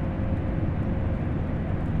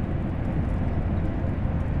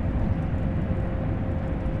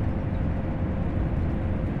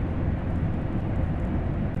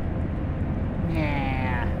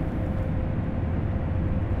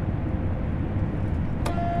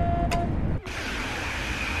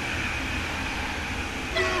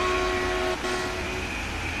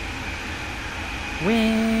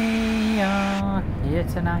 We are here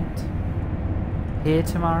tonight. Here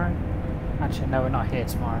tomorrow. Actually, no, we're not here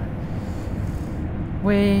tomorrow.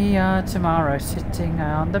 We are tomorrow sitting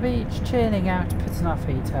on the beach, chilling out, putting our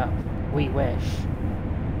feet up. We wish.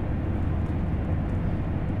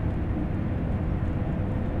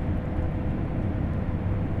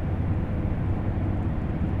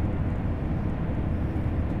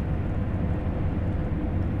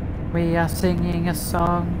 We are singing a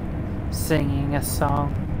song. Singing a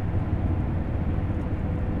song.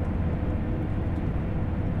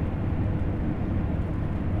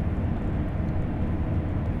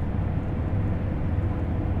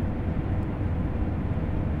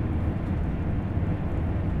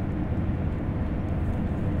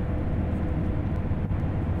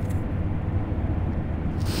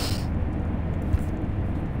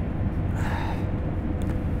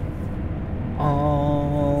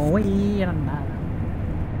 Oh, we are not.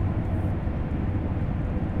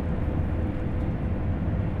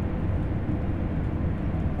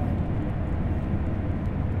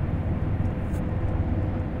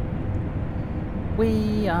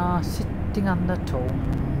 We are sitting on the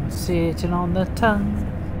tongue, sitting on the tongue.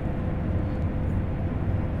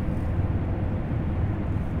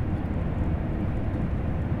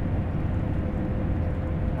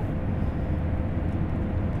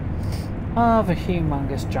 Of a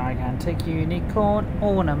humongous, gigantic unicorn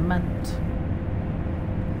ornament.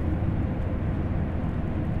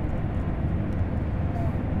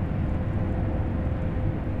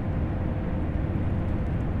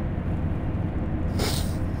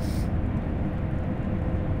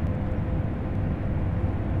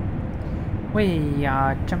 We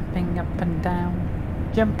are jumping up and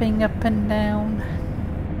down, jumping up and down.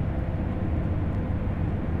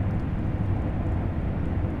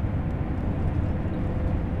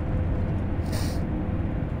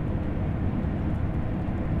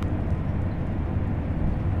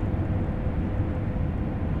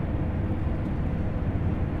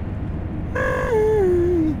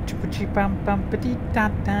 Bum bum ba dee da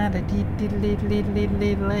da da dee dee lee lee lee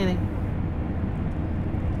lee lee.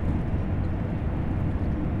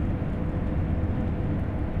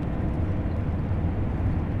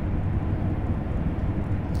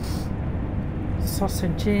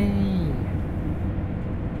 Sausage.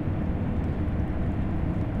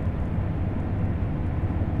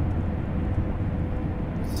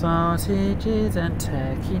 Sausages and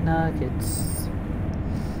turkey nuggets.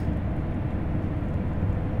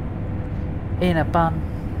 In a bun.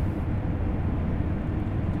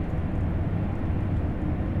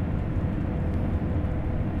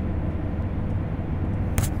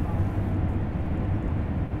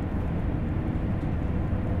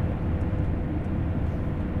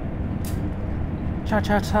 Cha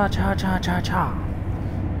cha cha cha cha cha cha.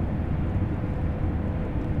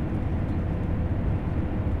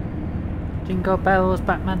 Jingle bells,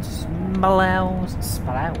 Batman smells.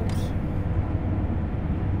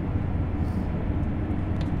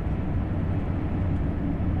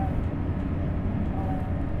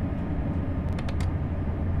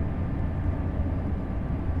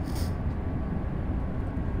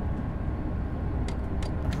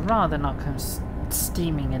 I'd rather not come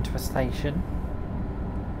steaming into a station.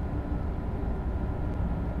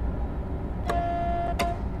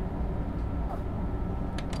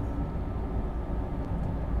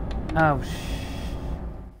 Oh,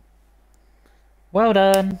 well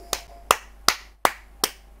done.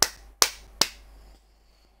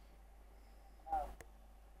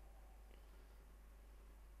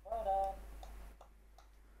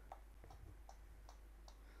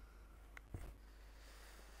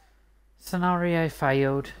 Scenario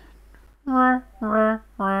failed.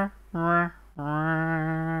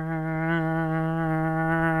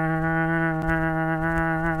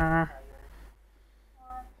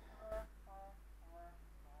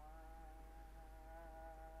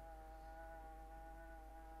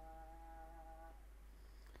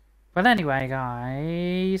 Well, anyway,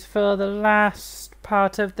 guys, for the last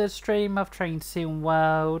part of the stream of Train Sim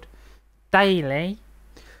World Daily,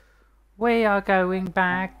 we are going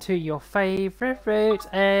back to your favourite route,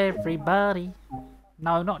 everybody.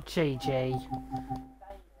 No, not Gigi.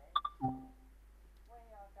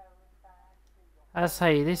 As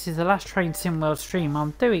I say, this is the last Train Sim World stream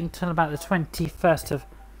I'm doing till about the 21st of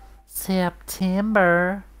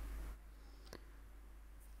September.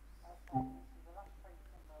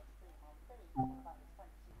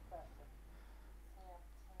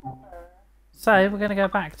 So we're going to go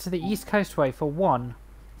back to the East Coast Way for one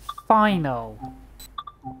final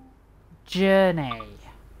journey.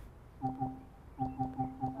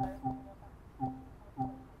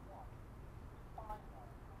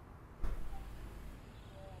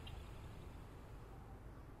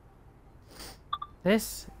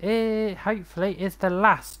 This is hopefully is the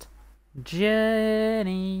last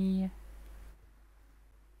journey.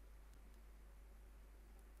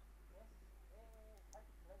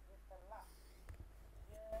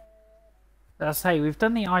 As I say, we've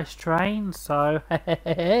done the ice train, so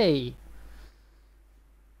hey,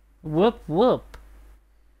 whoop whoop.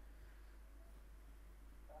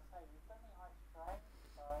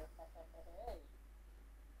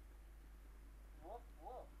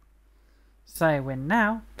 So we're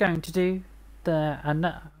now going to do the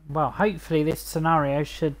well, hopefully this scenario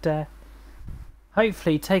should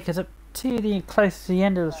hopefully take us up to the close to the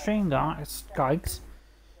end of the stream, guys.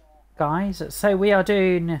 So we are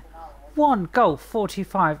doing 1 Golf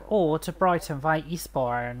 45 or to Brighton via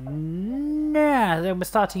Eastbourne. Yeah, then we're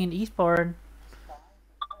starting in Eastbourne.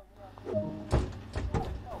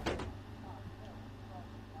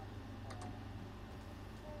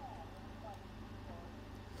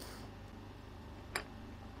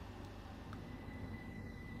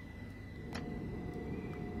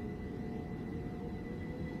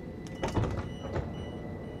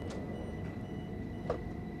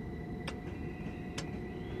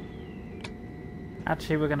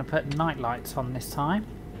 Actually, we're going to put night lights on this time.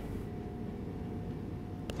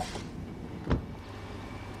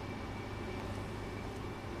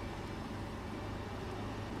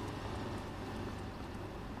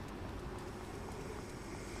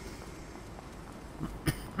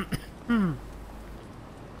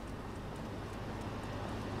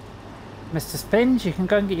 Mr. Spins, you can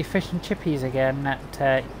go and get your fish and chippies again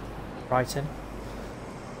at Brighton.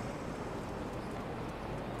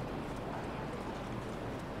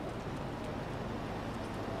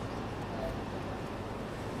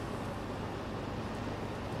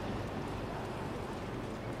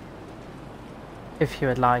 If you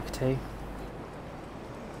would like to.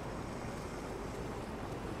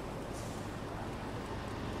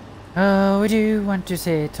 Oh, we do want to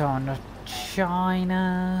sit on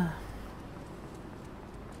China.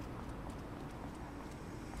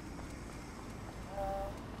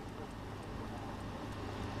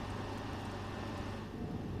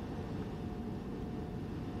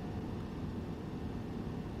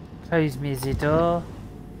 Close me the door.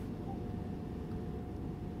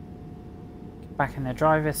 Back in the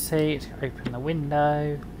driver's seat, open the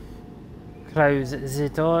window, close the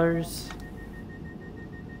doors.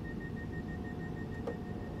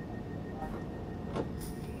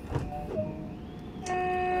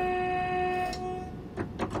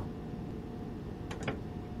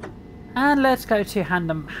 And let's go to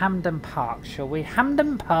Hampden Park, shall we?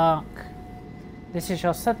 Hampden Park. This is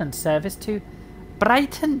your southern service to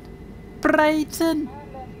Brighton. Brighton!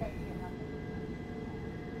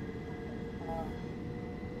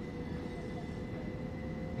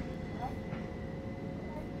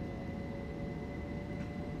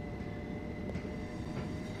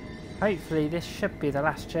 Hopefully this should be the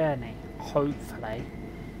last journey. Hopefully.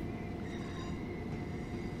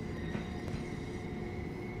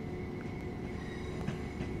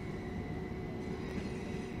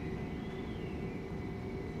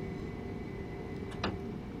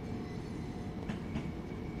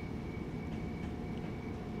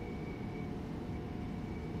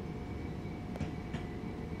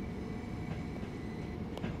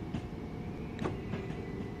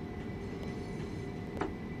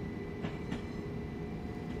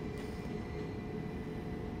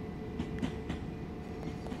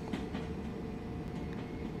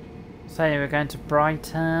 So we're going to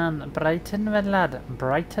Brighton. Brighton, my lad.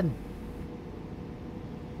 Brighton.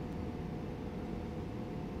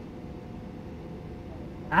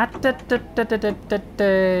 I'm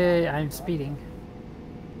speeding.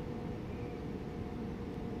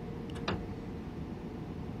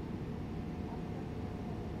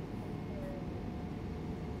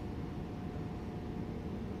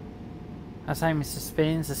 I say, Mr.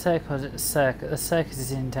 Spins, the circus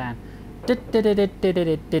is in town.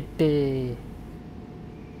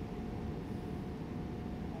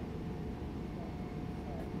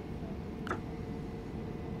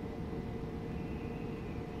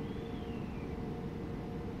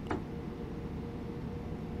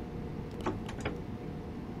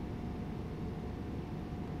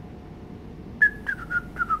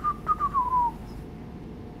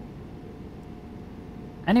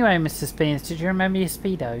 Anyway, Mr. Spins, did you remember your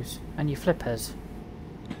speedos and your flippers?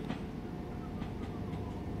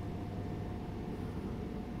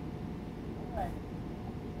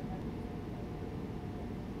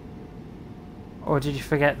 Or did you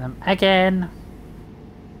forget them again?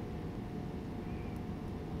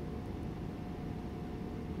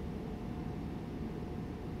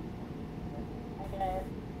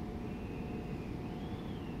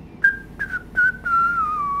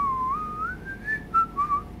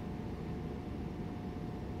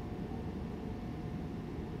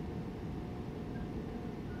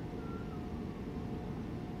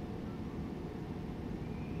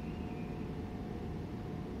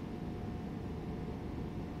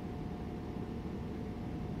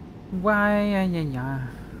 Why, yeah.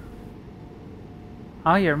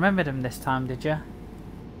 Oh, you remembered him this time, did you?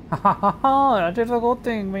 Ha ha ha ha! I did a good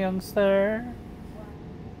thing, my youngster.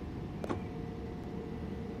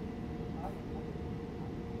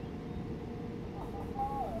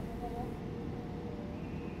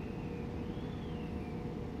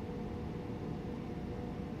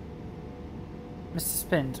 Mr.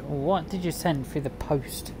 Spins, what did you send through the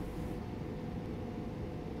post?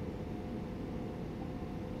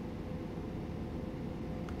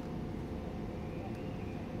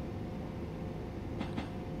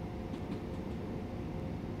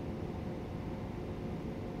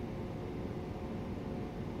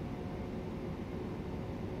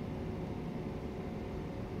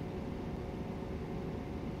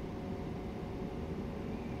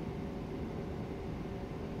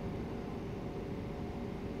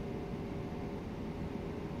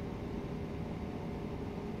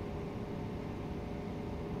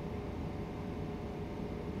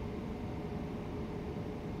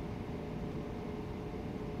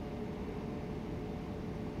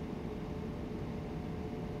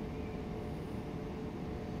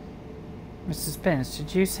 Mr. Spence,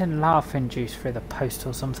 did you send laughing juice through the post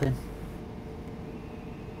or something?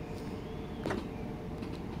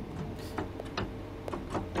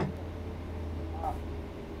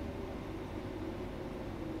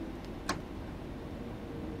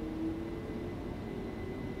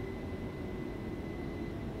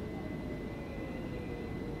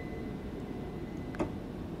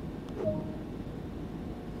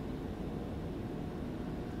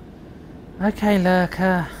 Okay,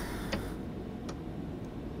 Lurker.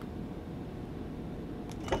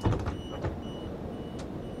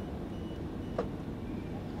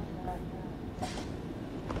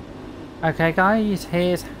 Okay guys,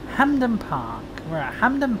 here's Hampden Park. We're at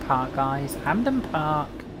Hampden Park guys, Hampden Park.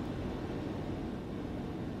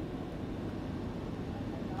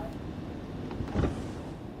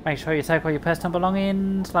 Make sure you take all your personal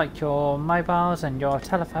belongings like your mobiles and your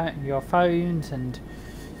telephone, your phones and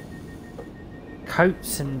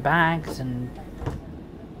coats and bags and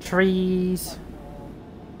trees.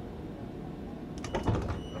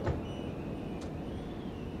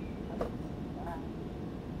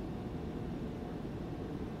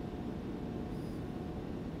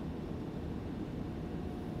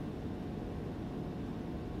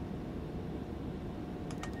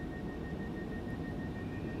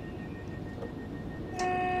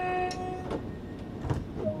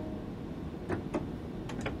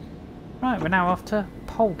 Right, we're now off to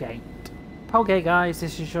Polegate. Polegate, guys,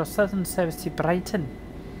 this is your southern service to Brighton.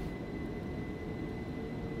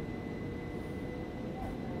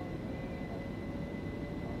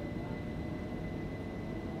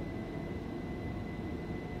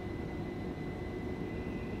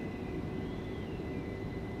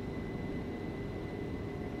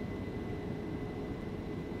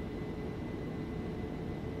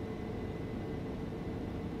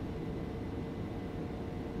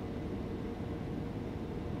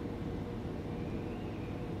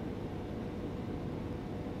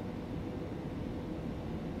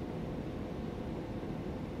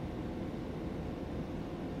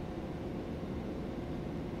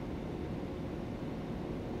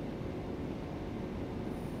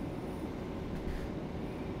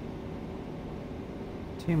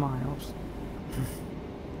 Two miles.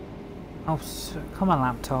 Oh, come on,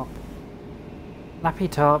 laptop. Lappy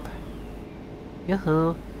top.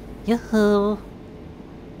 Yoo-hoo. Yoo-hoo.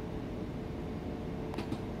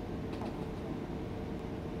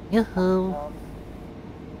 Yoo-hoo.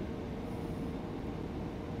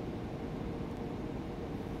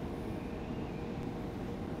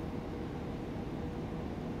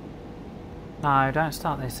 No, don't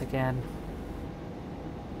start this again.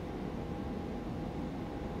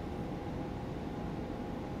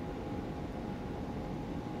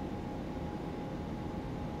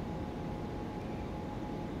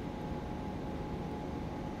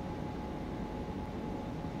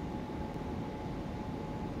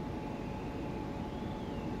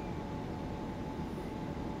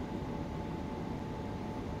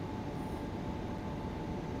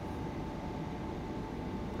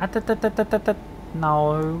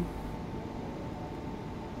 No.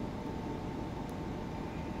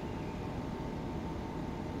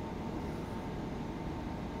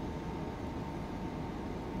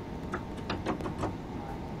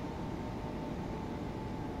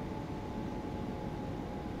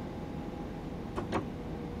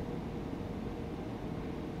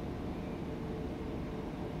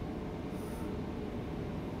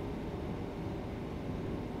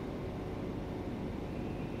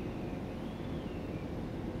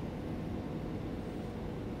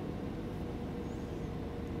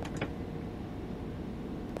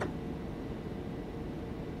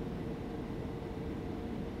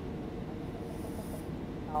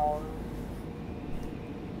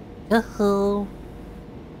 Yoo-hoo.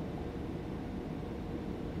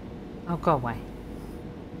 Oh, go away.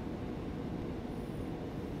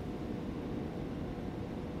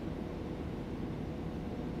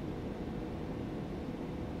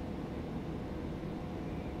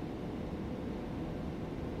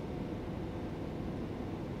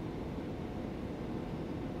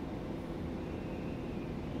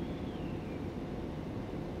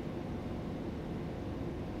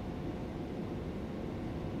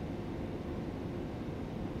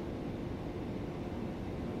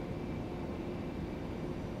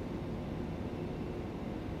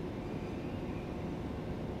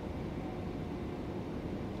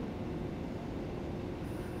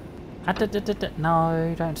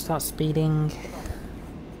 No, don't start speeding.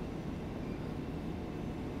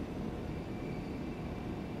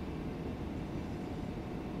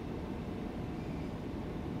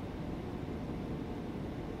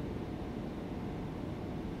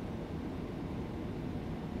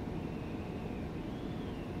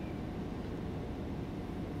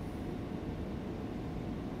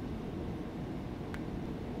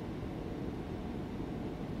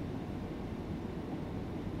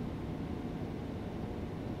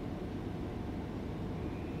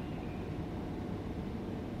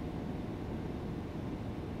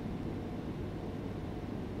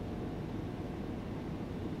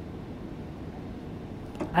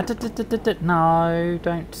 No,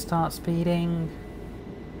 don't start speeding.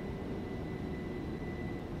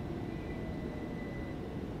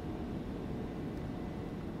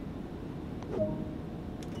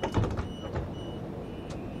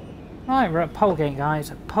 Right, we're at Polegate,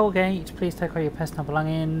 guys. At Polegate, please take all your personal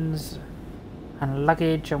belongings and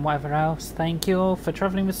luggage and whatever else. Thank you all for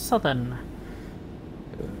travelling with Southern.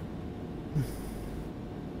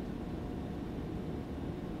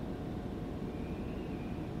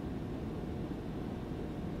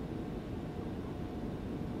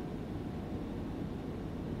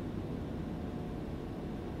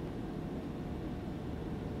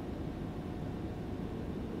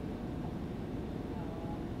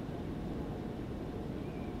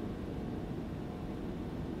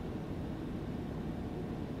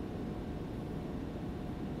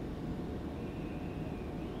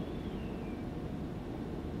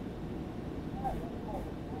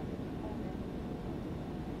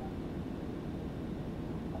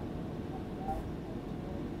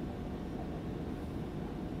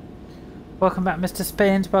 Welcome back, Mr.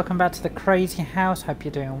 Spins. Welcome back to the crazy house. Hope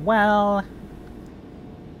you're doing well.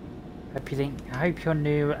 I hope your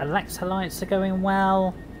new Alexa lights are going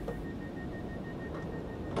well.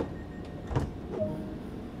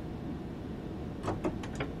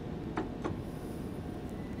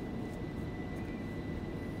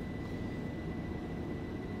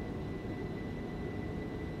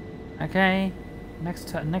 Okay,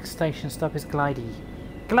 next station stop is Glidey.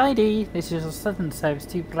 Glidey, this is your southern service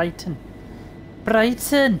to Brighton.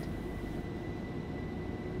 Brighton!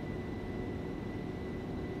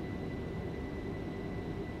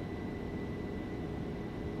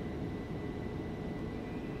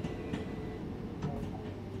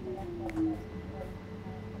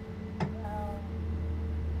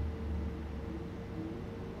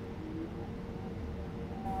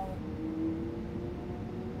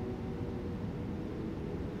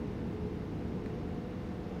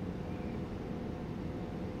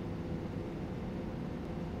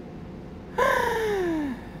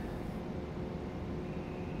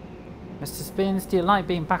 Mr. Spins, do you like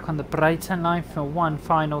being back on the Brighton line for one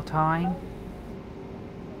final time?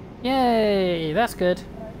 Yay! That's good.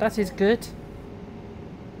 That is good.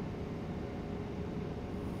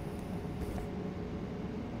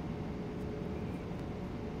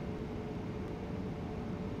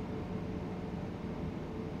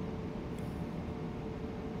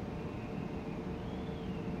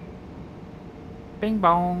 Bing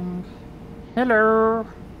bong. Hello.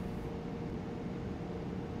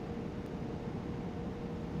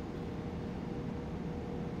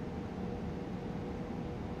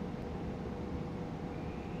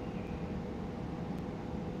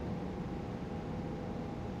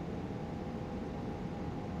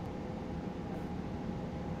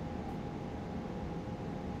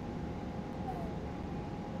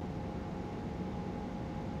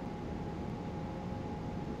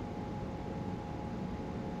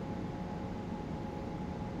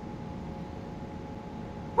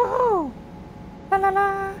 Woohoo! La la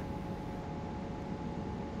la!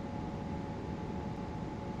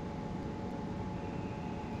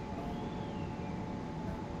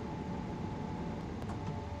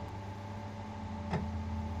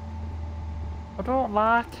 I don't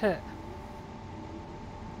like it.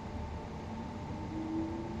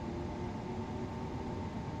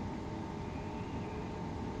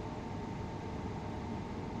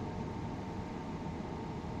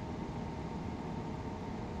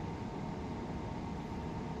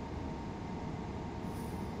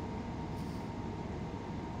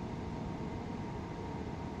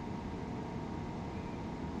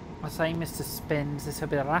 I say, Mr. Spins, this will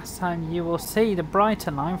be the last time you will see the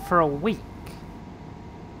Brighton line for a week.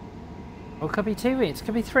 Or it could be 2 weeks, it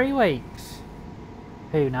could be 3 weeks.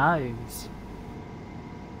 Who knows?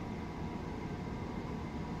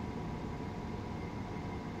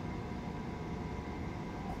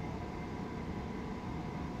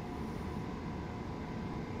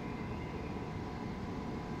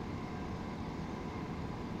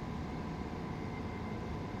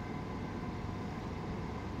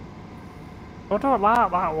 I don't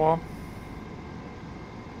like that one.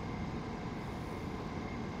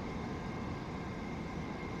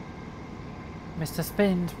 Mr.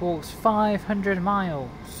 Spins walks 500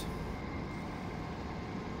 miles.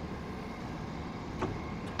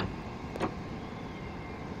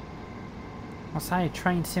 I say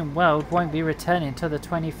Train Sim World won't be returning until the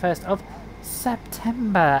 21st of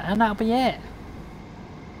September, and that'll be it.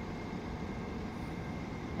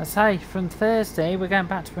 I say from Thursday we're going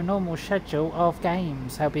back to a normal schedule of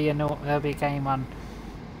games. There'll be a game on.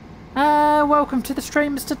 Welcome to the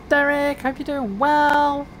stream, Mr. Derek. Hope you're doing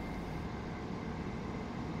well.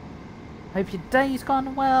 Hope your day's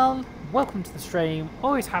gone well. Welcome to the stream.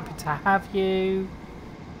 Always happy to have you.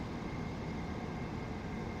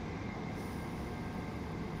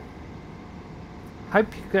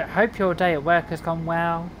 Hope your day at work has gone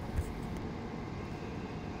well.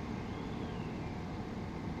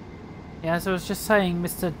 Yeah, as I was just saying,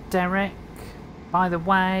 Mr. Derek. By the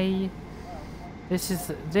way, this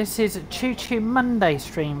is Choo Choo Monday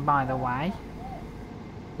stream. By the way.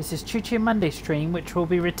 This is Choo Choo Monday stream, which will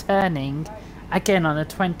be returning again on the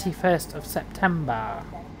 21st of September.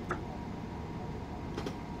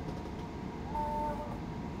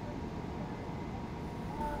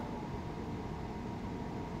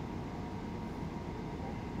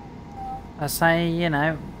 I say, you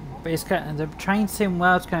know, but the Train Sim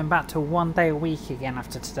World's going back to 1 day a week again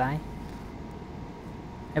after today.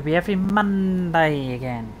 It'll be every Monday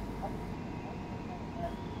again.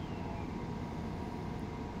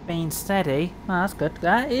 Being steady. Oh, that's good.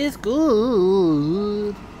 That is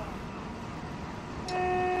good.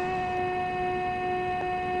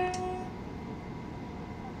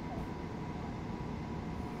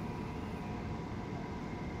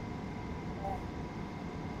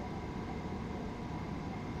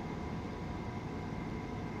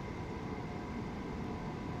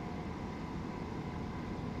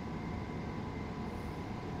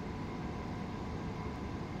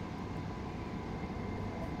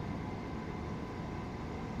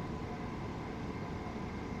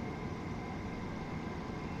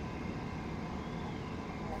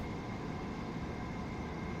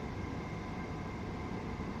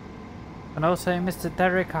 And also, Mr.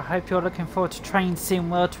 Derek, I hope you're looking forward to Train Sim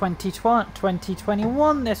World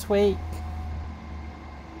 2021 this week.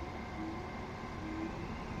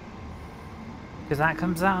 Because that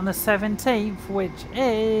comes out on the 17th, which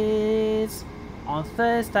is on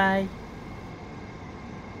Thursday.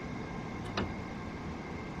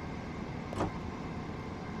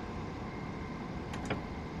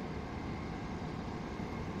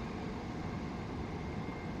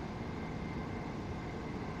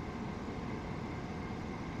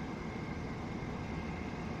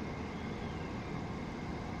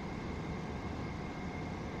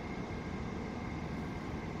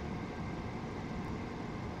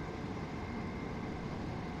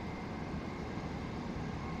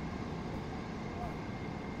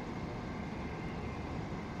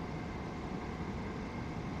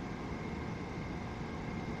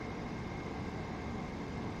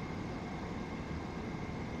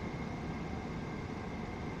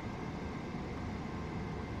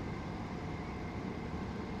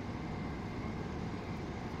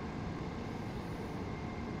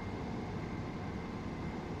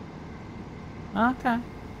 Okay.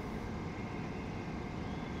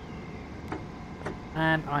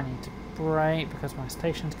 And I need to brake because my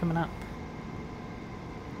station's coming up.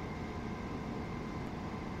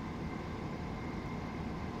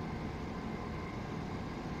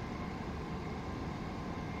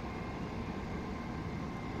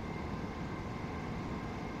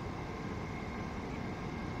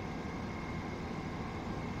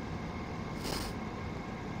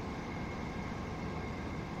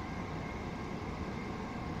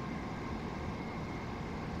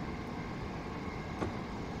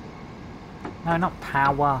 No, not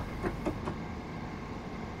power.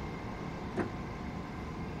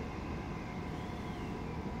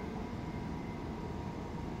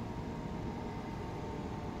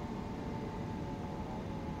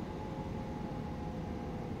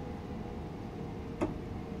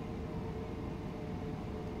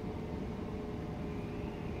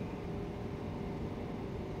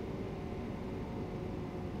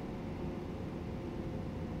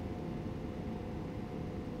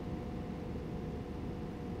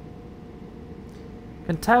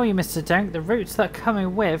 I can tell you, Mr. Dunk, the routes that are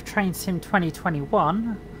coming with Train Sim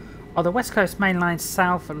 2021 are the West Coast Main Line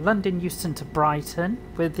South, London Euston to Brighton,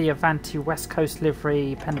 with the Avanti West Coast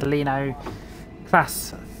livery Pendolino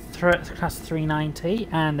class 390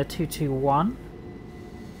 and the 221.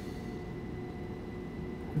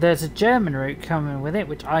 There's a German route coming with it,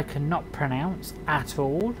 which I cannot pronounce at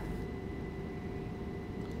all.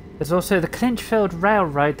 There's also the Clinchfield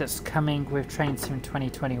Railroad that's coming with Train Sim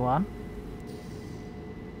 2021.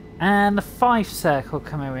 And the Fife Circle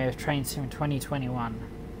coming with Train Sim 2021.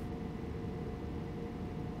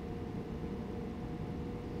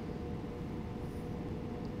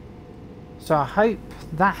 So I hope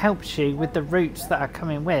that helps you with the routes that are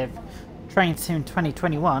coming with Train Sim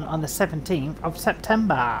 2021 on the 17th of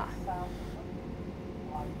September.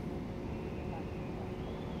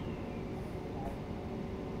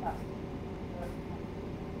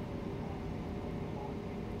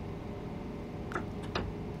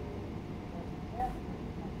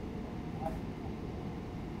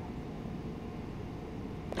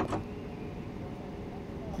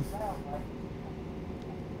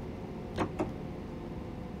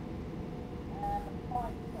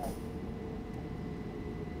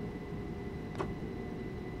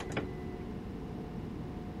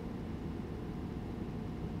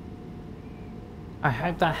 I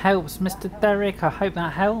hope that helps, Mr. Derek. I hope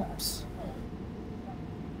that helps.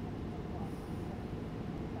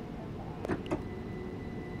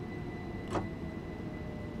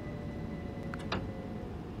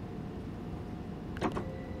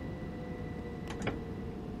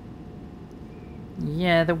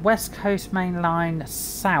 Yeah, the West Coast Main Line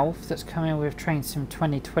South that's coming with Train Sim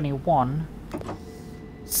 2021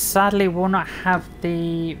 sadly will not have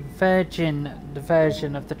the version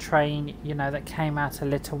of the train, you know, that came out a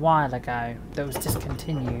little while ago that was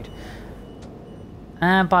discontinued.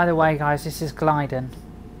 And by the way, guys, this is Glyden.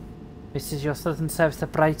 This is your Southern Service to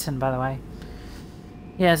Brighton, by the way.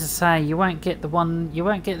 Yeah, as I say, you won't get the Pendolino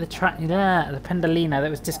that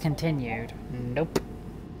was discontinued. Nope.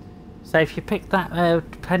 So if you pick that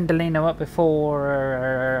Pendolino up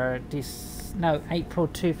before April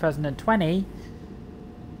 2020,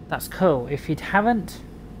 that's cool. If you haven't,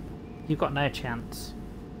 you've got no chance.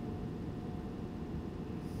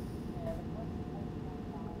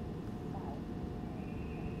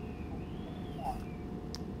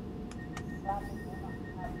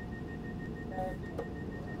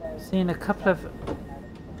 Seen a couple of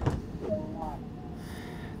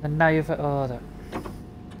the Nova. Oh,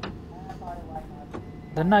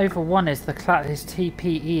 The Nova 1 is the class, his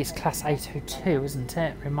TPE is class 802, isn't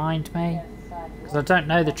it? Remind me? Because I don't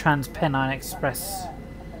know the Transpennine Express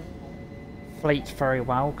fleet very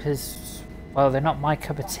well, because, well, they're not my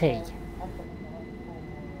cup of tea.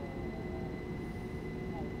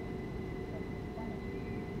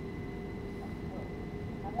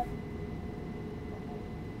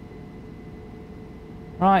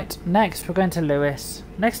 Right, next we're going to Lewis.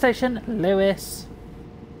 Next station, Lewis.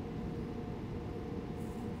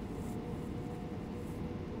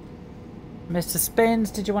 Mr.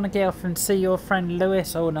 Spins, did you want to get off and see your friend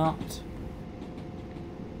Lewis or not?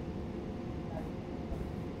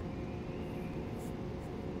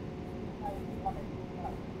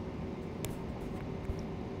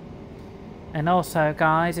 And also,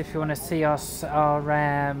 guys, if you want to see our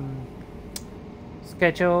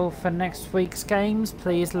schedule for next week's games,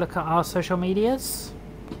 please look at our social medias.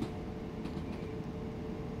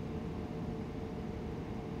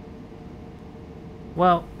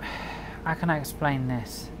 Well, how can I explain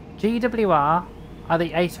this? GWR are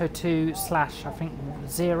the 802 slash, I think,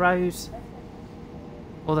 zeros.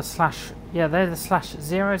 Or the slash, yeah, they're the slash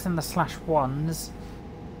zeros and the slash ones.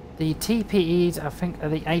 The TPEs, I think, are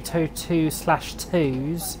the 802 slash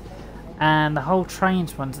twos. And the whole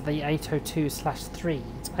trains ones are the 802 slash threes,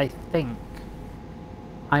 I think.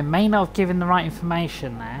 I may not have given the right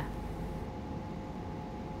information there.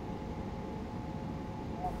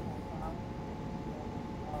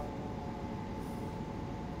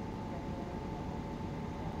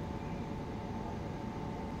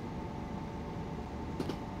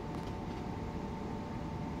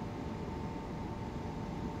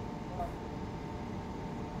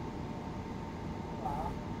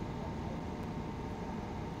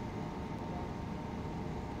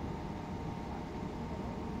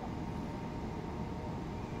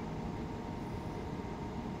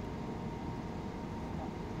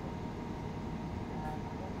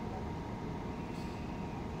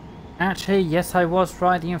 Actually, yes, I was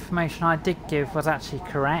right. The information I did give was actually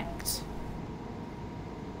correct.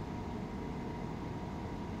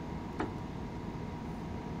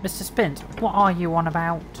 Mr. Spins, what are you on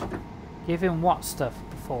about? Giving what stuff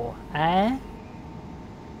before? Eh?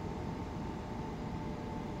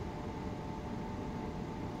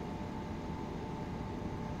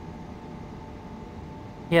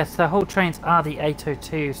 Yes, the whole trains are the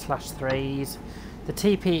 802 slash threes. The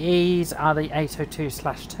TPEs are the 802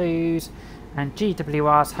 slash twos, and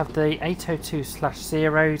GWRs have the 802 slash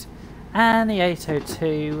zeros and the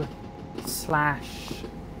 802 slash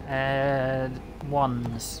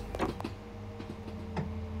ones.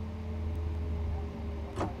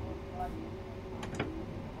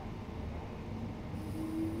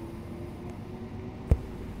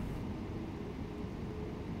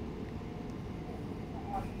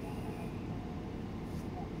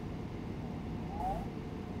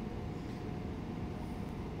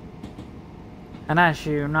 And as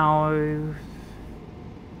you know,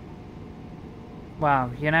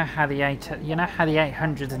 well, you know how the 800s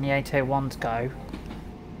and the 801s go.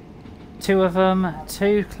 Two of them are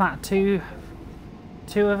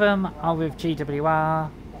with GWR,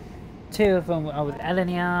 two of them are with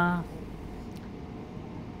LNER,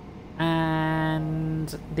 and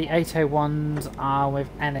the 801s are with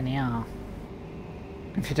LNER.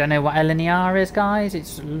 If you don't know what LNER is, guys,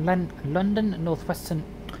 it's London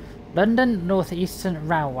North Eastern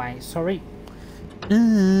Railway, sorry.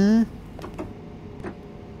 And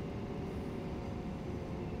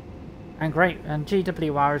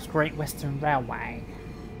GWR is Great Western Railway.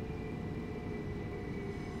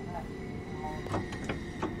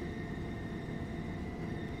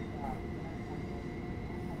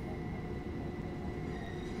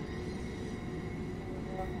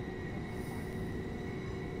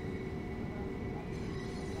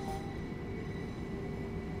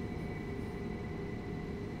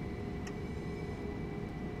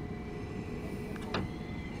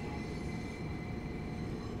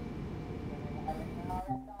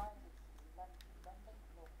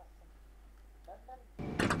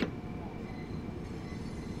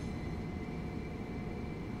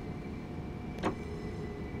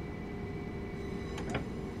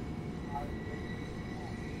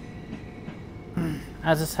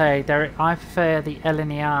 As I say, I prefer the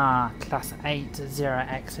LNER Class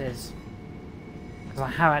 80Xs. Because I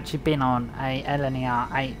have actually been on a LNER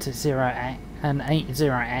 80X, an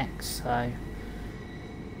 80X, so...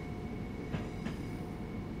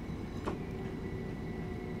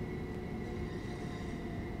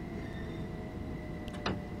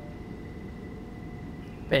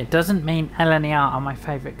 But it doesn't mean LNER are my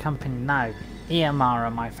favourite company, no. EMR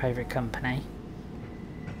are my favourite company.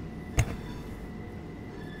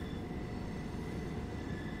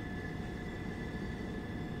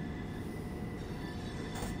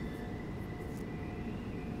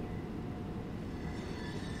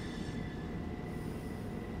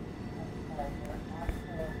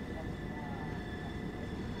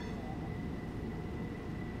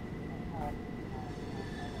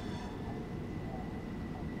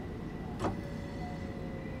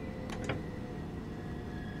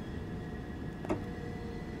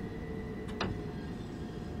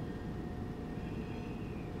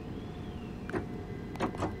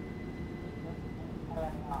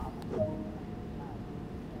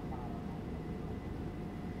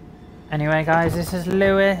 Anyway, guys, this is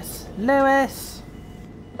Lewis. Lewis!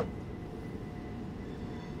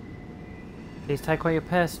 Please take all your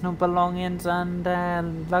personal belongings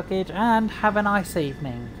and luggage and have a nice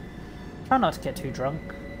evening. Try not to get too drunk.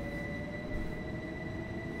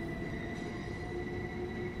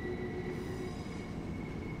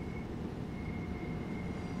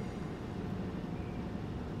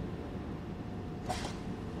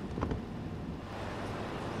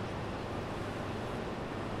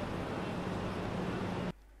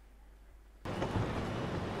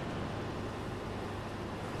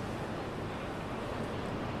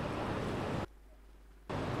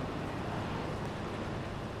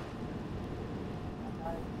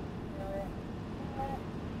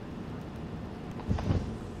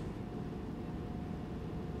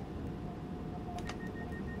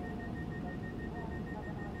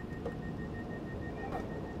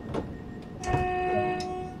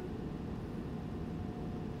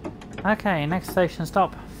 Okay, next station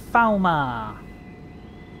stop, Falmer.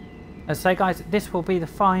 So guys, this will be the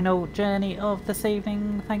final journey of this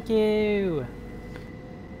evening. Thank you.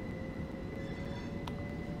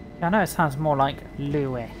 Yeah, I know it sounds more like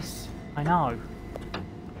Lewis. I know.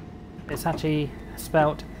 It's actually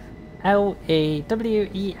spelt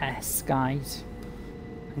L-E-W-E-S, guys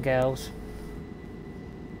and girls.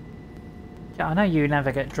 Yeah, I know you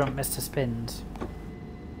never get drunk, Mr. Spins.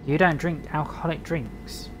 You don't drink alcoholic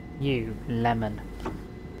drinks. You, lemon.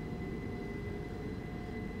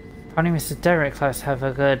 Probably Mr. Derek likes to have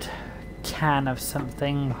a good can of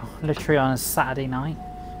something, literally on a Saturday night.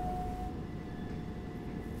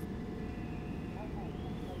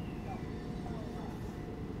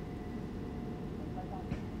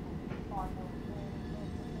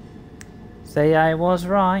 See, I was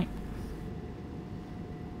right.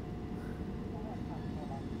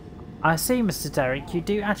 I see, Mr. Derek, you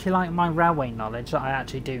do actually like my railway knowledge that I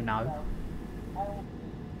actually do know.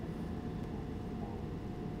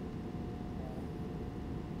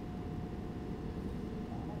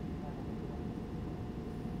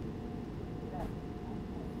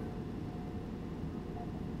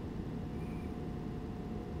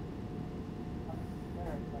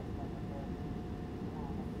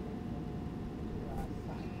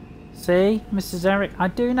 See, Mrs. Eric, I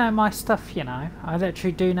do know my stuff, you know. I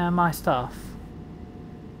literally do know my stuff.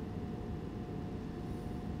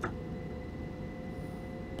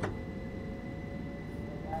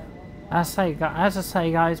 As I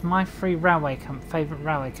say, guys, my three favourite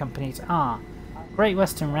railway companies are Great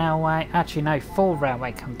Western Railway. Actually, no, four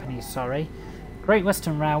railway companies. Sorry, Great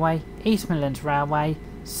Western Railway, East Midlands Railway,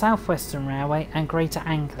 South Western Railway, and Greater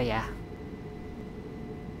Anglia.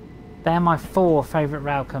 They're my four favourite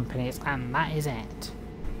rail companies, and that is it.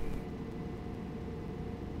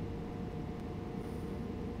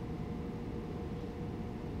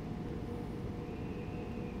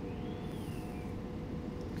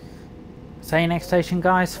 So next station,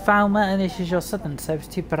 guys, Falmer, and this is your southern service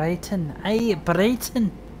to Brighton. Hey,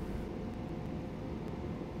 Brighton!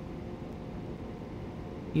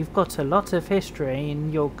 You've got a lot of history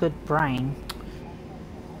in your good brain.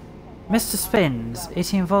 Mr. Spins,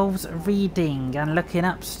 it involves reading and looking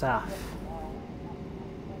up stuff.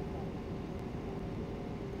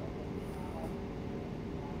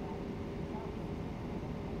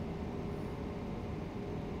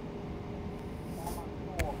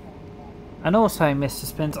 And also, Mr.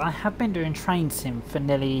 Spins, I have been doing train sim for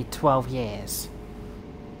nearly 12 years.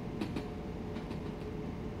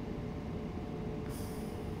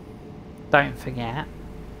 Don't forget.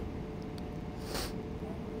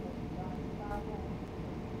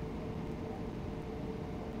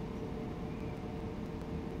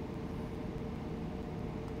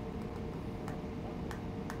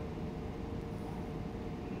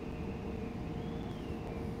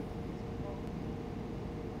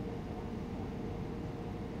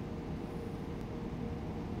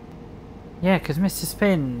 Yeah, because Mr.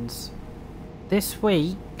 Spins, this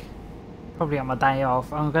week, probably on my day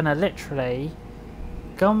off, I'm going to literally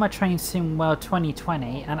go on my Train Sim World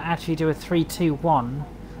 2020 and actually do a 3-2-1,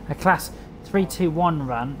 a class 3-2-1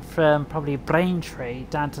 run from probably Braintree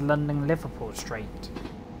down to London Liverpool Street.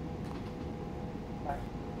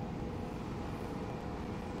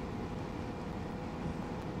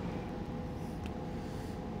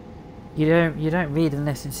 You don't read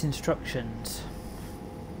unless it's instructions.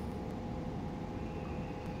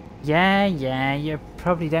 Yeah, you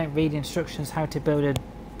probably don't read instructions how to build a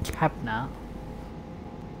cabinet.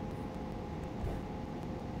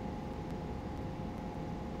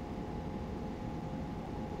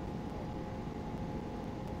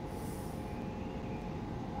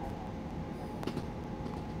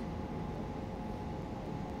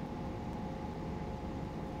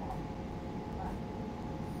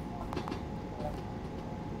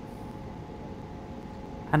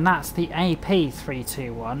 And that's the AP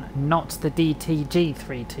 321, not the DTG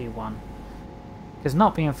 321. Because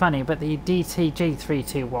not being funny, but the DTG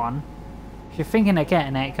 321, if you're thinking of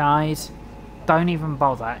getting it, guys, don't even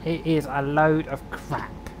bother. It is a load of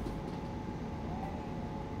crap.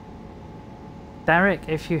 Derek,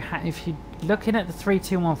 if you're looking at the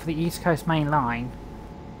 321 for the East Coast Main Line,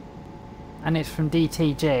 and it's from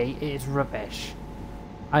DTG, it is rubbish.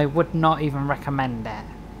 I would not even recommend it.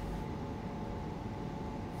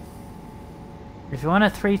 If you want a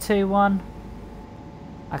 321,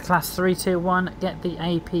 a class 321, get the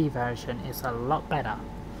AP version. It's a lot better.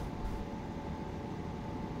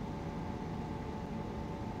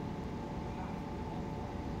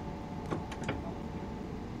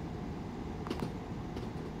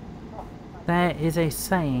 There is a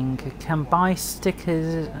saying, can buy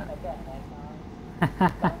stickers.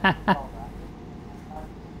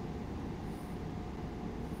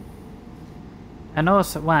 And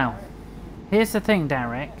also, wow, here's the thing,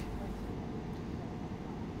 Derek.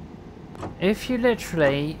 If you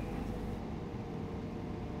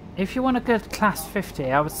want a good class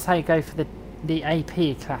 50, I would say go for the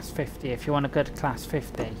AP class 50 if you want a good class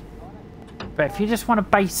 50. But if you just want a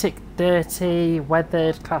basic, dirty,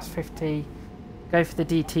 weathered class 50, go for the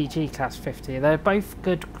DTG class 50. They're both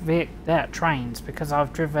good trains because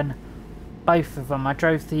I've driven both of them. I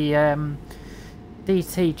drove the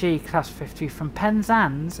DTG class 50 from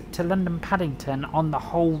Penzance to London Paddington on the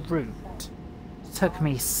whole route. It took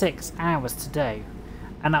me 6 hours to do,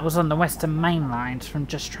 and that was on the Western Main Lines from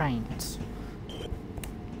Just Trains.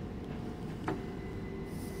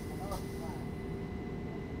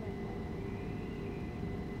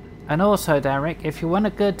 And also, Derek, if you want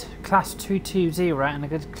a good class 220 and a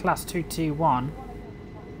good class 221,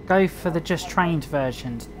 go for the Just Trains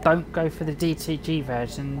versions. Don't go for the DTG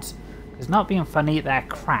versions, because not being funny, they're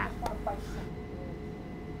crap.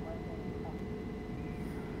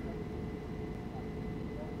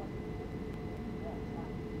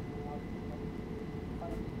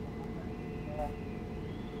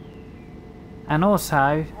 And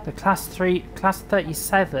also, the class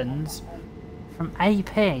 37s from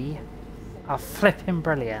AP are flipping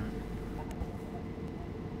brilliant.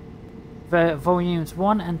 The volumes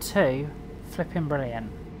 1 and 2, flipping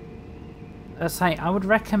brilliant. As I say, I would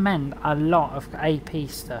recommend a lot of AP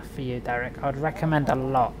stuff for you, Derek. I would recommend a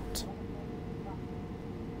lot.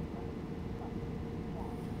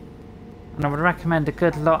 And I would recommend a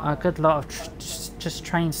good lot of just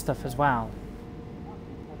train stuff as well.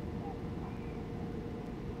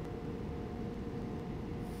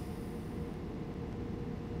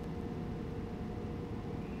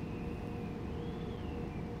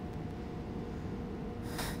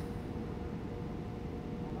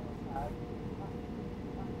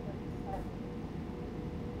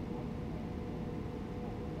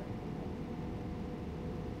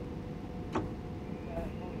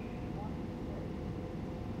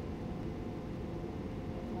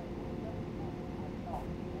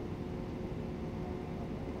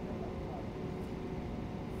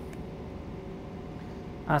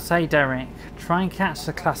 I say, Derek, try and catch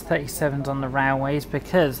the class 37s on the railways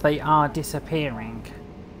because they are disappearing,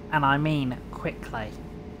 and I mean quickly.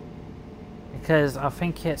 Because I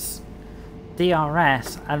think it's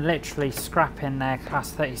DRS are literally scrapping their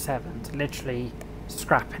class 37s, literally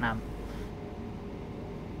scrapping them.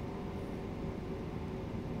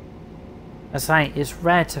 I say, it's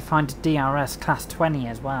rare to find a DRS class 20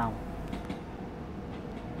 as well.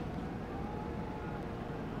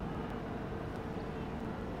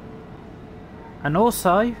 And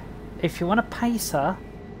also, if you want a pacer,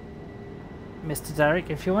 Mr. Derek,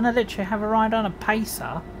 if you want to literally have a ride on a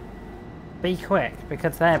pacer, be quick,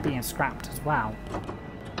 because they're being scrapped as well.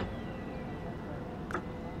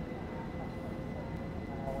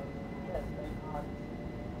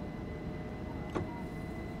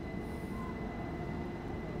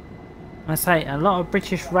 I say, a lot of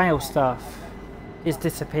British rail stuff is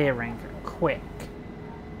disappearing quick.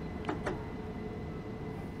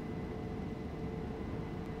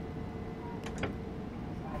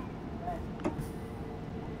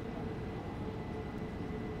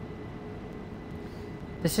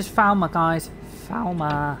 This is Falmer, guys.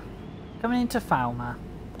 Falmer. Coming into Falmer.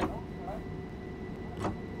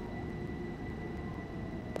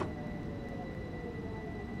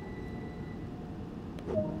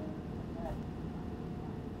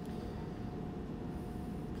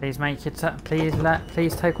 Please make it.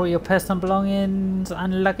 Please take all your personal belongings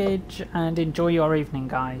and luggage and enjoy your evening,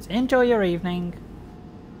 guys. Enjoy your evening.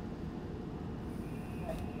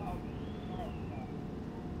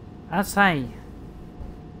 I say.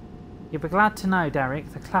 You'll be glad to know,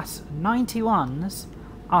 Derek, the class 91s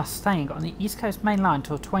are staying on the East Coast Main Line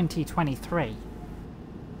till 2023.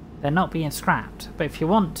 They're not being scrapped. But if you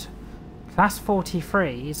want Class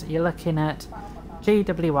 43s, you're looking at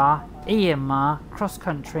GWR, EMR, Cross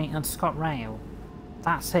Country and ScotRail.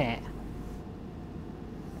 That's it.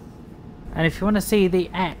 And if you want to see the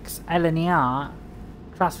X LNER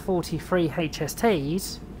Class 43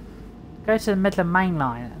 HSTs, go to the Midland Main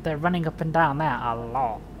Line. They're running up and down there a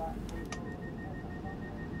lot.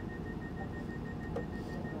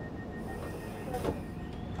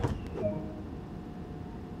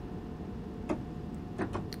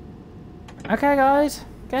 Okay guys,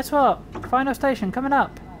 guess what? Final station coming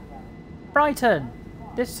up. Brighton.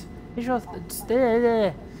 This is your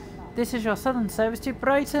southern service to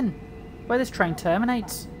Brighton, where this train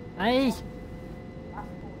terminates. Hey.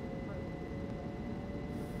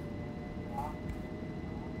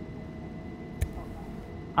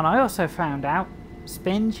 And I also found out,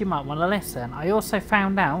 Spins, you might want to listen. I also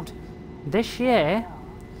found out this year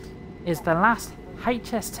is the last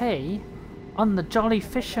HST on the Jolly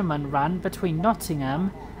Fisherman run between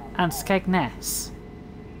Nottingham and Skegness.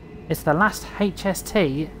 It's the last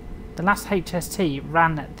HST. The last HST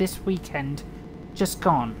ran this weekend, just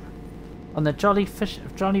gone, on the Jolly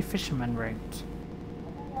Fisherman route.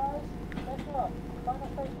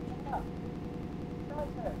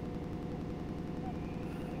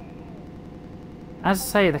 As I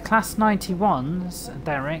say, the Class 91s,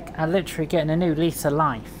 Derek, are literally getting a new lease of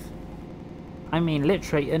life. I mean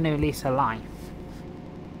literally a new lease of life.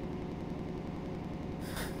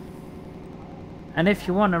 And if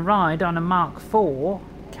you want to ride on a Mark IV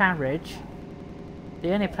carriage,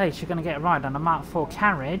 the only place you're going to get a ride on a Mark IV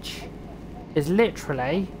carriage is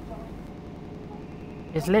literally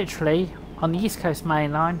on the East Coast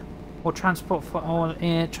Main Line or Transport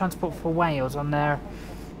for Wales on their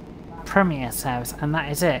Premier service, and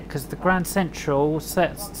that is it, because the Grand Central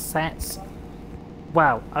sets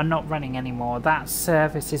well, are not running anymore. That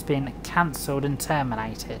service has been cancelled and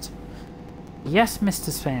terminated. Yes,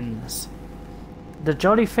 Mr. Spins. The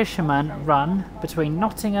Jolly Fisherman run between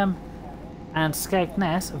Nottingham and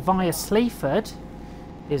Skegness via Sleaford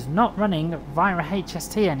is not running via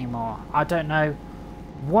HST anymore. I don't know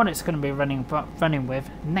what it's going to be running with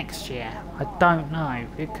next year. I don't know.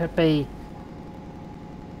 It could be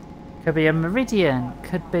a Meridian,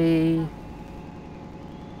 could be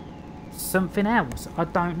something else. I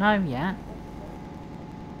don't know yet.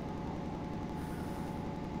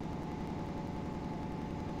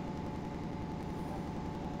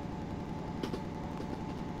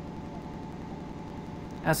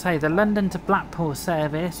 As I say, the London to Blackpool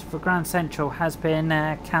service for Grand Central has been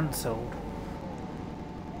cancelled.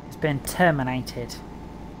 It's been terminated.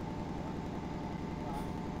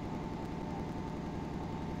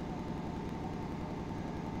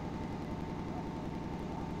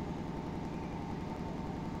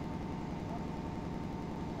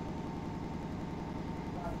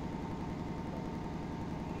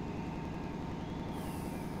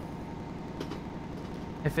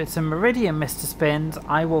 If it's a Meridian, Mr. Spins,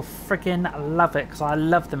 I will friggin' love it, because I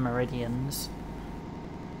love the Meridians.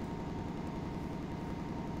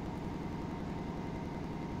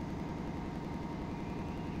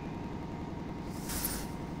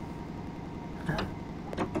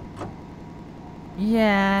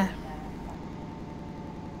 Yeah.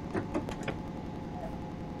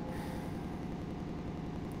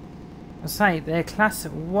 I say, their Class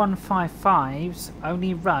 155s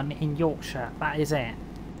only run in Yorkshire, that is it.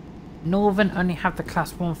 Northern only have the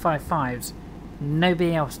Class 155s,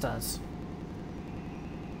 nobody else does.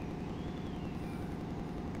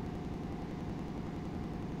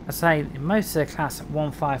 I say, most of the Class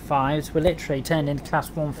 155s were literally turned into Class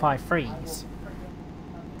 153s.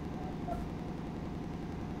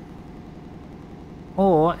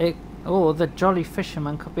 Or the Jolly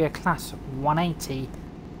Fisherman could be a Class 180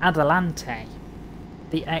 Adelante,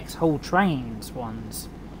 the ex-Hull Trains ones.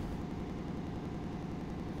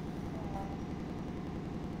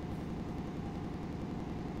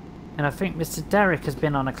 And I think Mr. Derrick has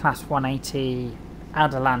been on a Class 180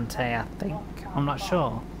 Adelante, I think. I'm not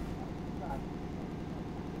sure.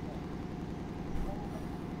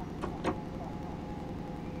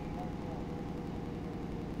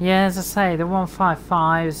 Yeah, as I say, the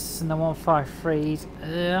 155s and the 153s,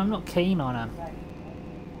 I'm not keen on them.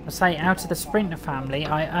 I say, out of the Sprinter family,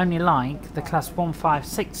 I only like the Class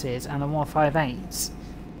 156s and the 158s.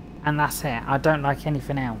 And that's it. I don't like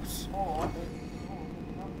anything else.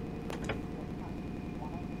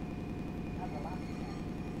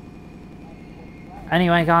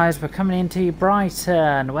 Anyway, guys, we're coming into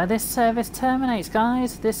Brighton, where this service terminates,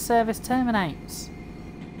 guys. This service terminates.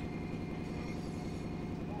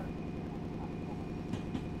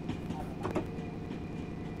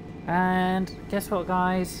 And guess what,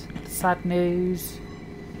 guys? Sad news.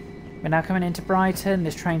 We're now coming into Brighton.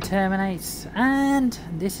 This train terminates, and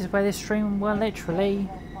this is where this stream will literally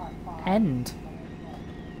end.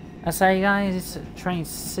 I say, guys, Train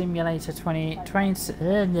Simulator 20 Train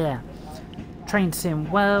Sim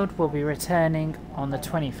World will be returning on the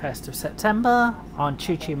 21st of September on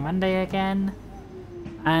Choo Choo Monday again.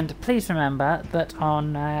 And please remember that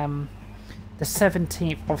on the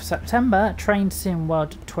 17th of September, Train Sim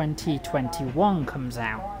World 2021 comes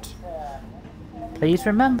out. Please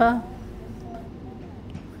remember.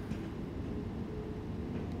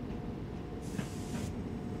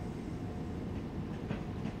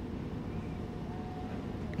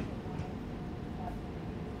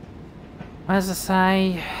 As I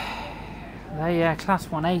say, the Class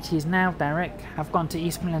 180s now, Derek, have gone to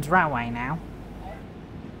East Midlands Railway now.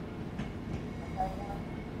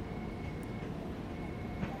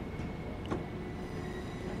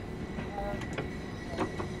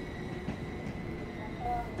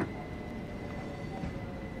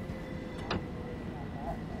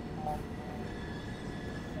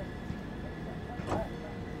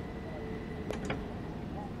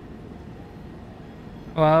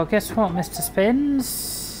 Well, guess what, Mr.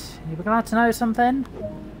 Spins? You'll be glad to know something.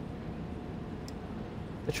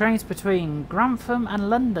 The trains between Grantham and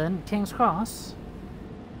London, King's Cross,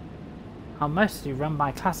 are mostly run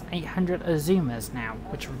by Class 800 Azumas now,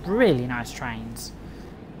 which are really nice trains.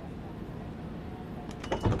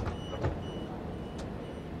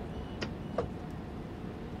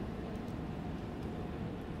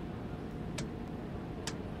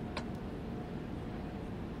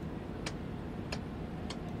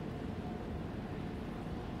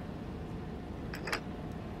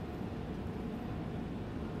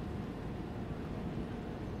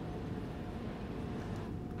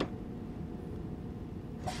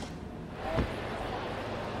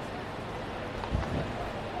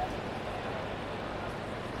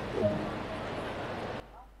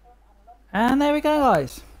 And there we go,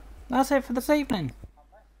 guys. That's it for this evening.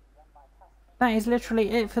 That is literally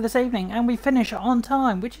it for this evening, and we finish on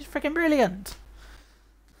time, which is freaking brilliant.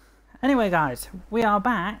 Anyway, guys, we are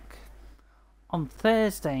back on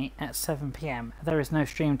Thursday at 7 PM. There is no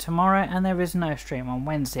stream tomorrow, and there is no stream on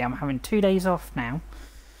Wednesday. I'm having 2 days off now.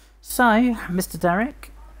 So, Mr.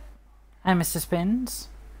 Derek and Mr. Spins,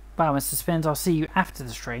 well, Mr. Spins, I'll see you after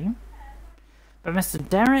the stream. But Mr.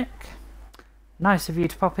 Derek, nice of you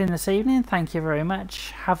to pop in this evening. Thank you very much.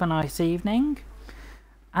 Have a nice evening.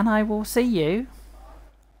 And I will see you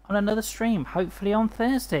on another stream, hopefully on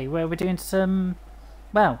Thursday, where we're doing some,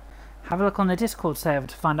 well, have a look on the Discord server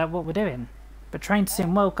to find out what we're doing. But Train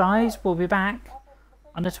Sim World, guys, will be back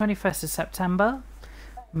on the 21st of September.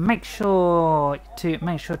 Make sure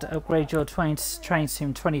to upgrade your Train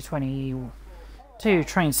Sim 2020 to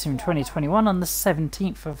Train Sim 2021 on the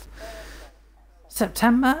 17th of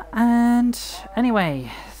September. And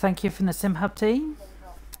anyway, thank you from the Sim Hub team,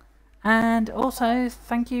 and also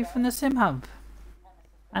thank you from the Sim Hub.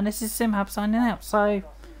 And this is Sim Hub signing out. So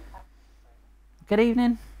good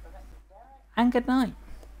evening and good night.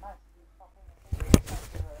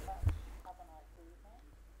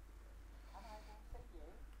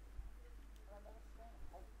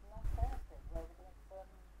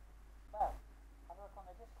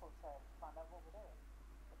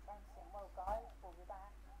 Train Sim World, guys, will be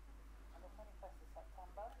back on the 21st of September.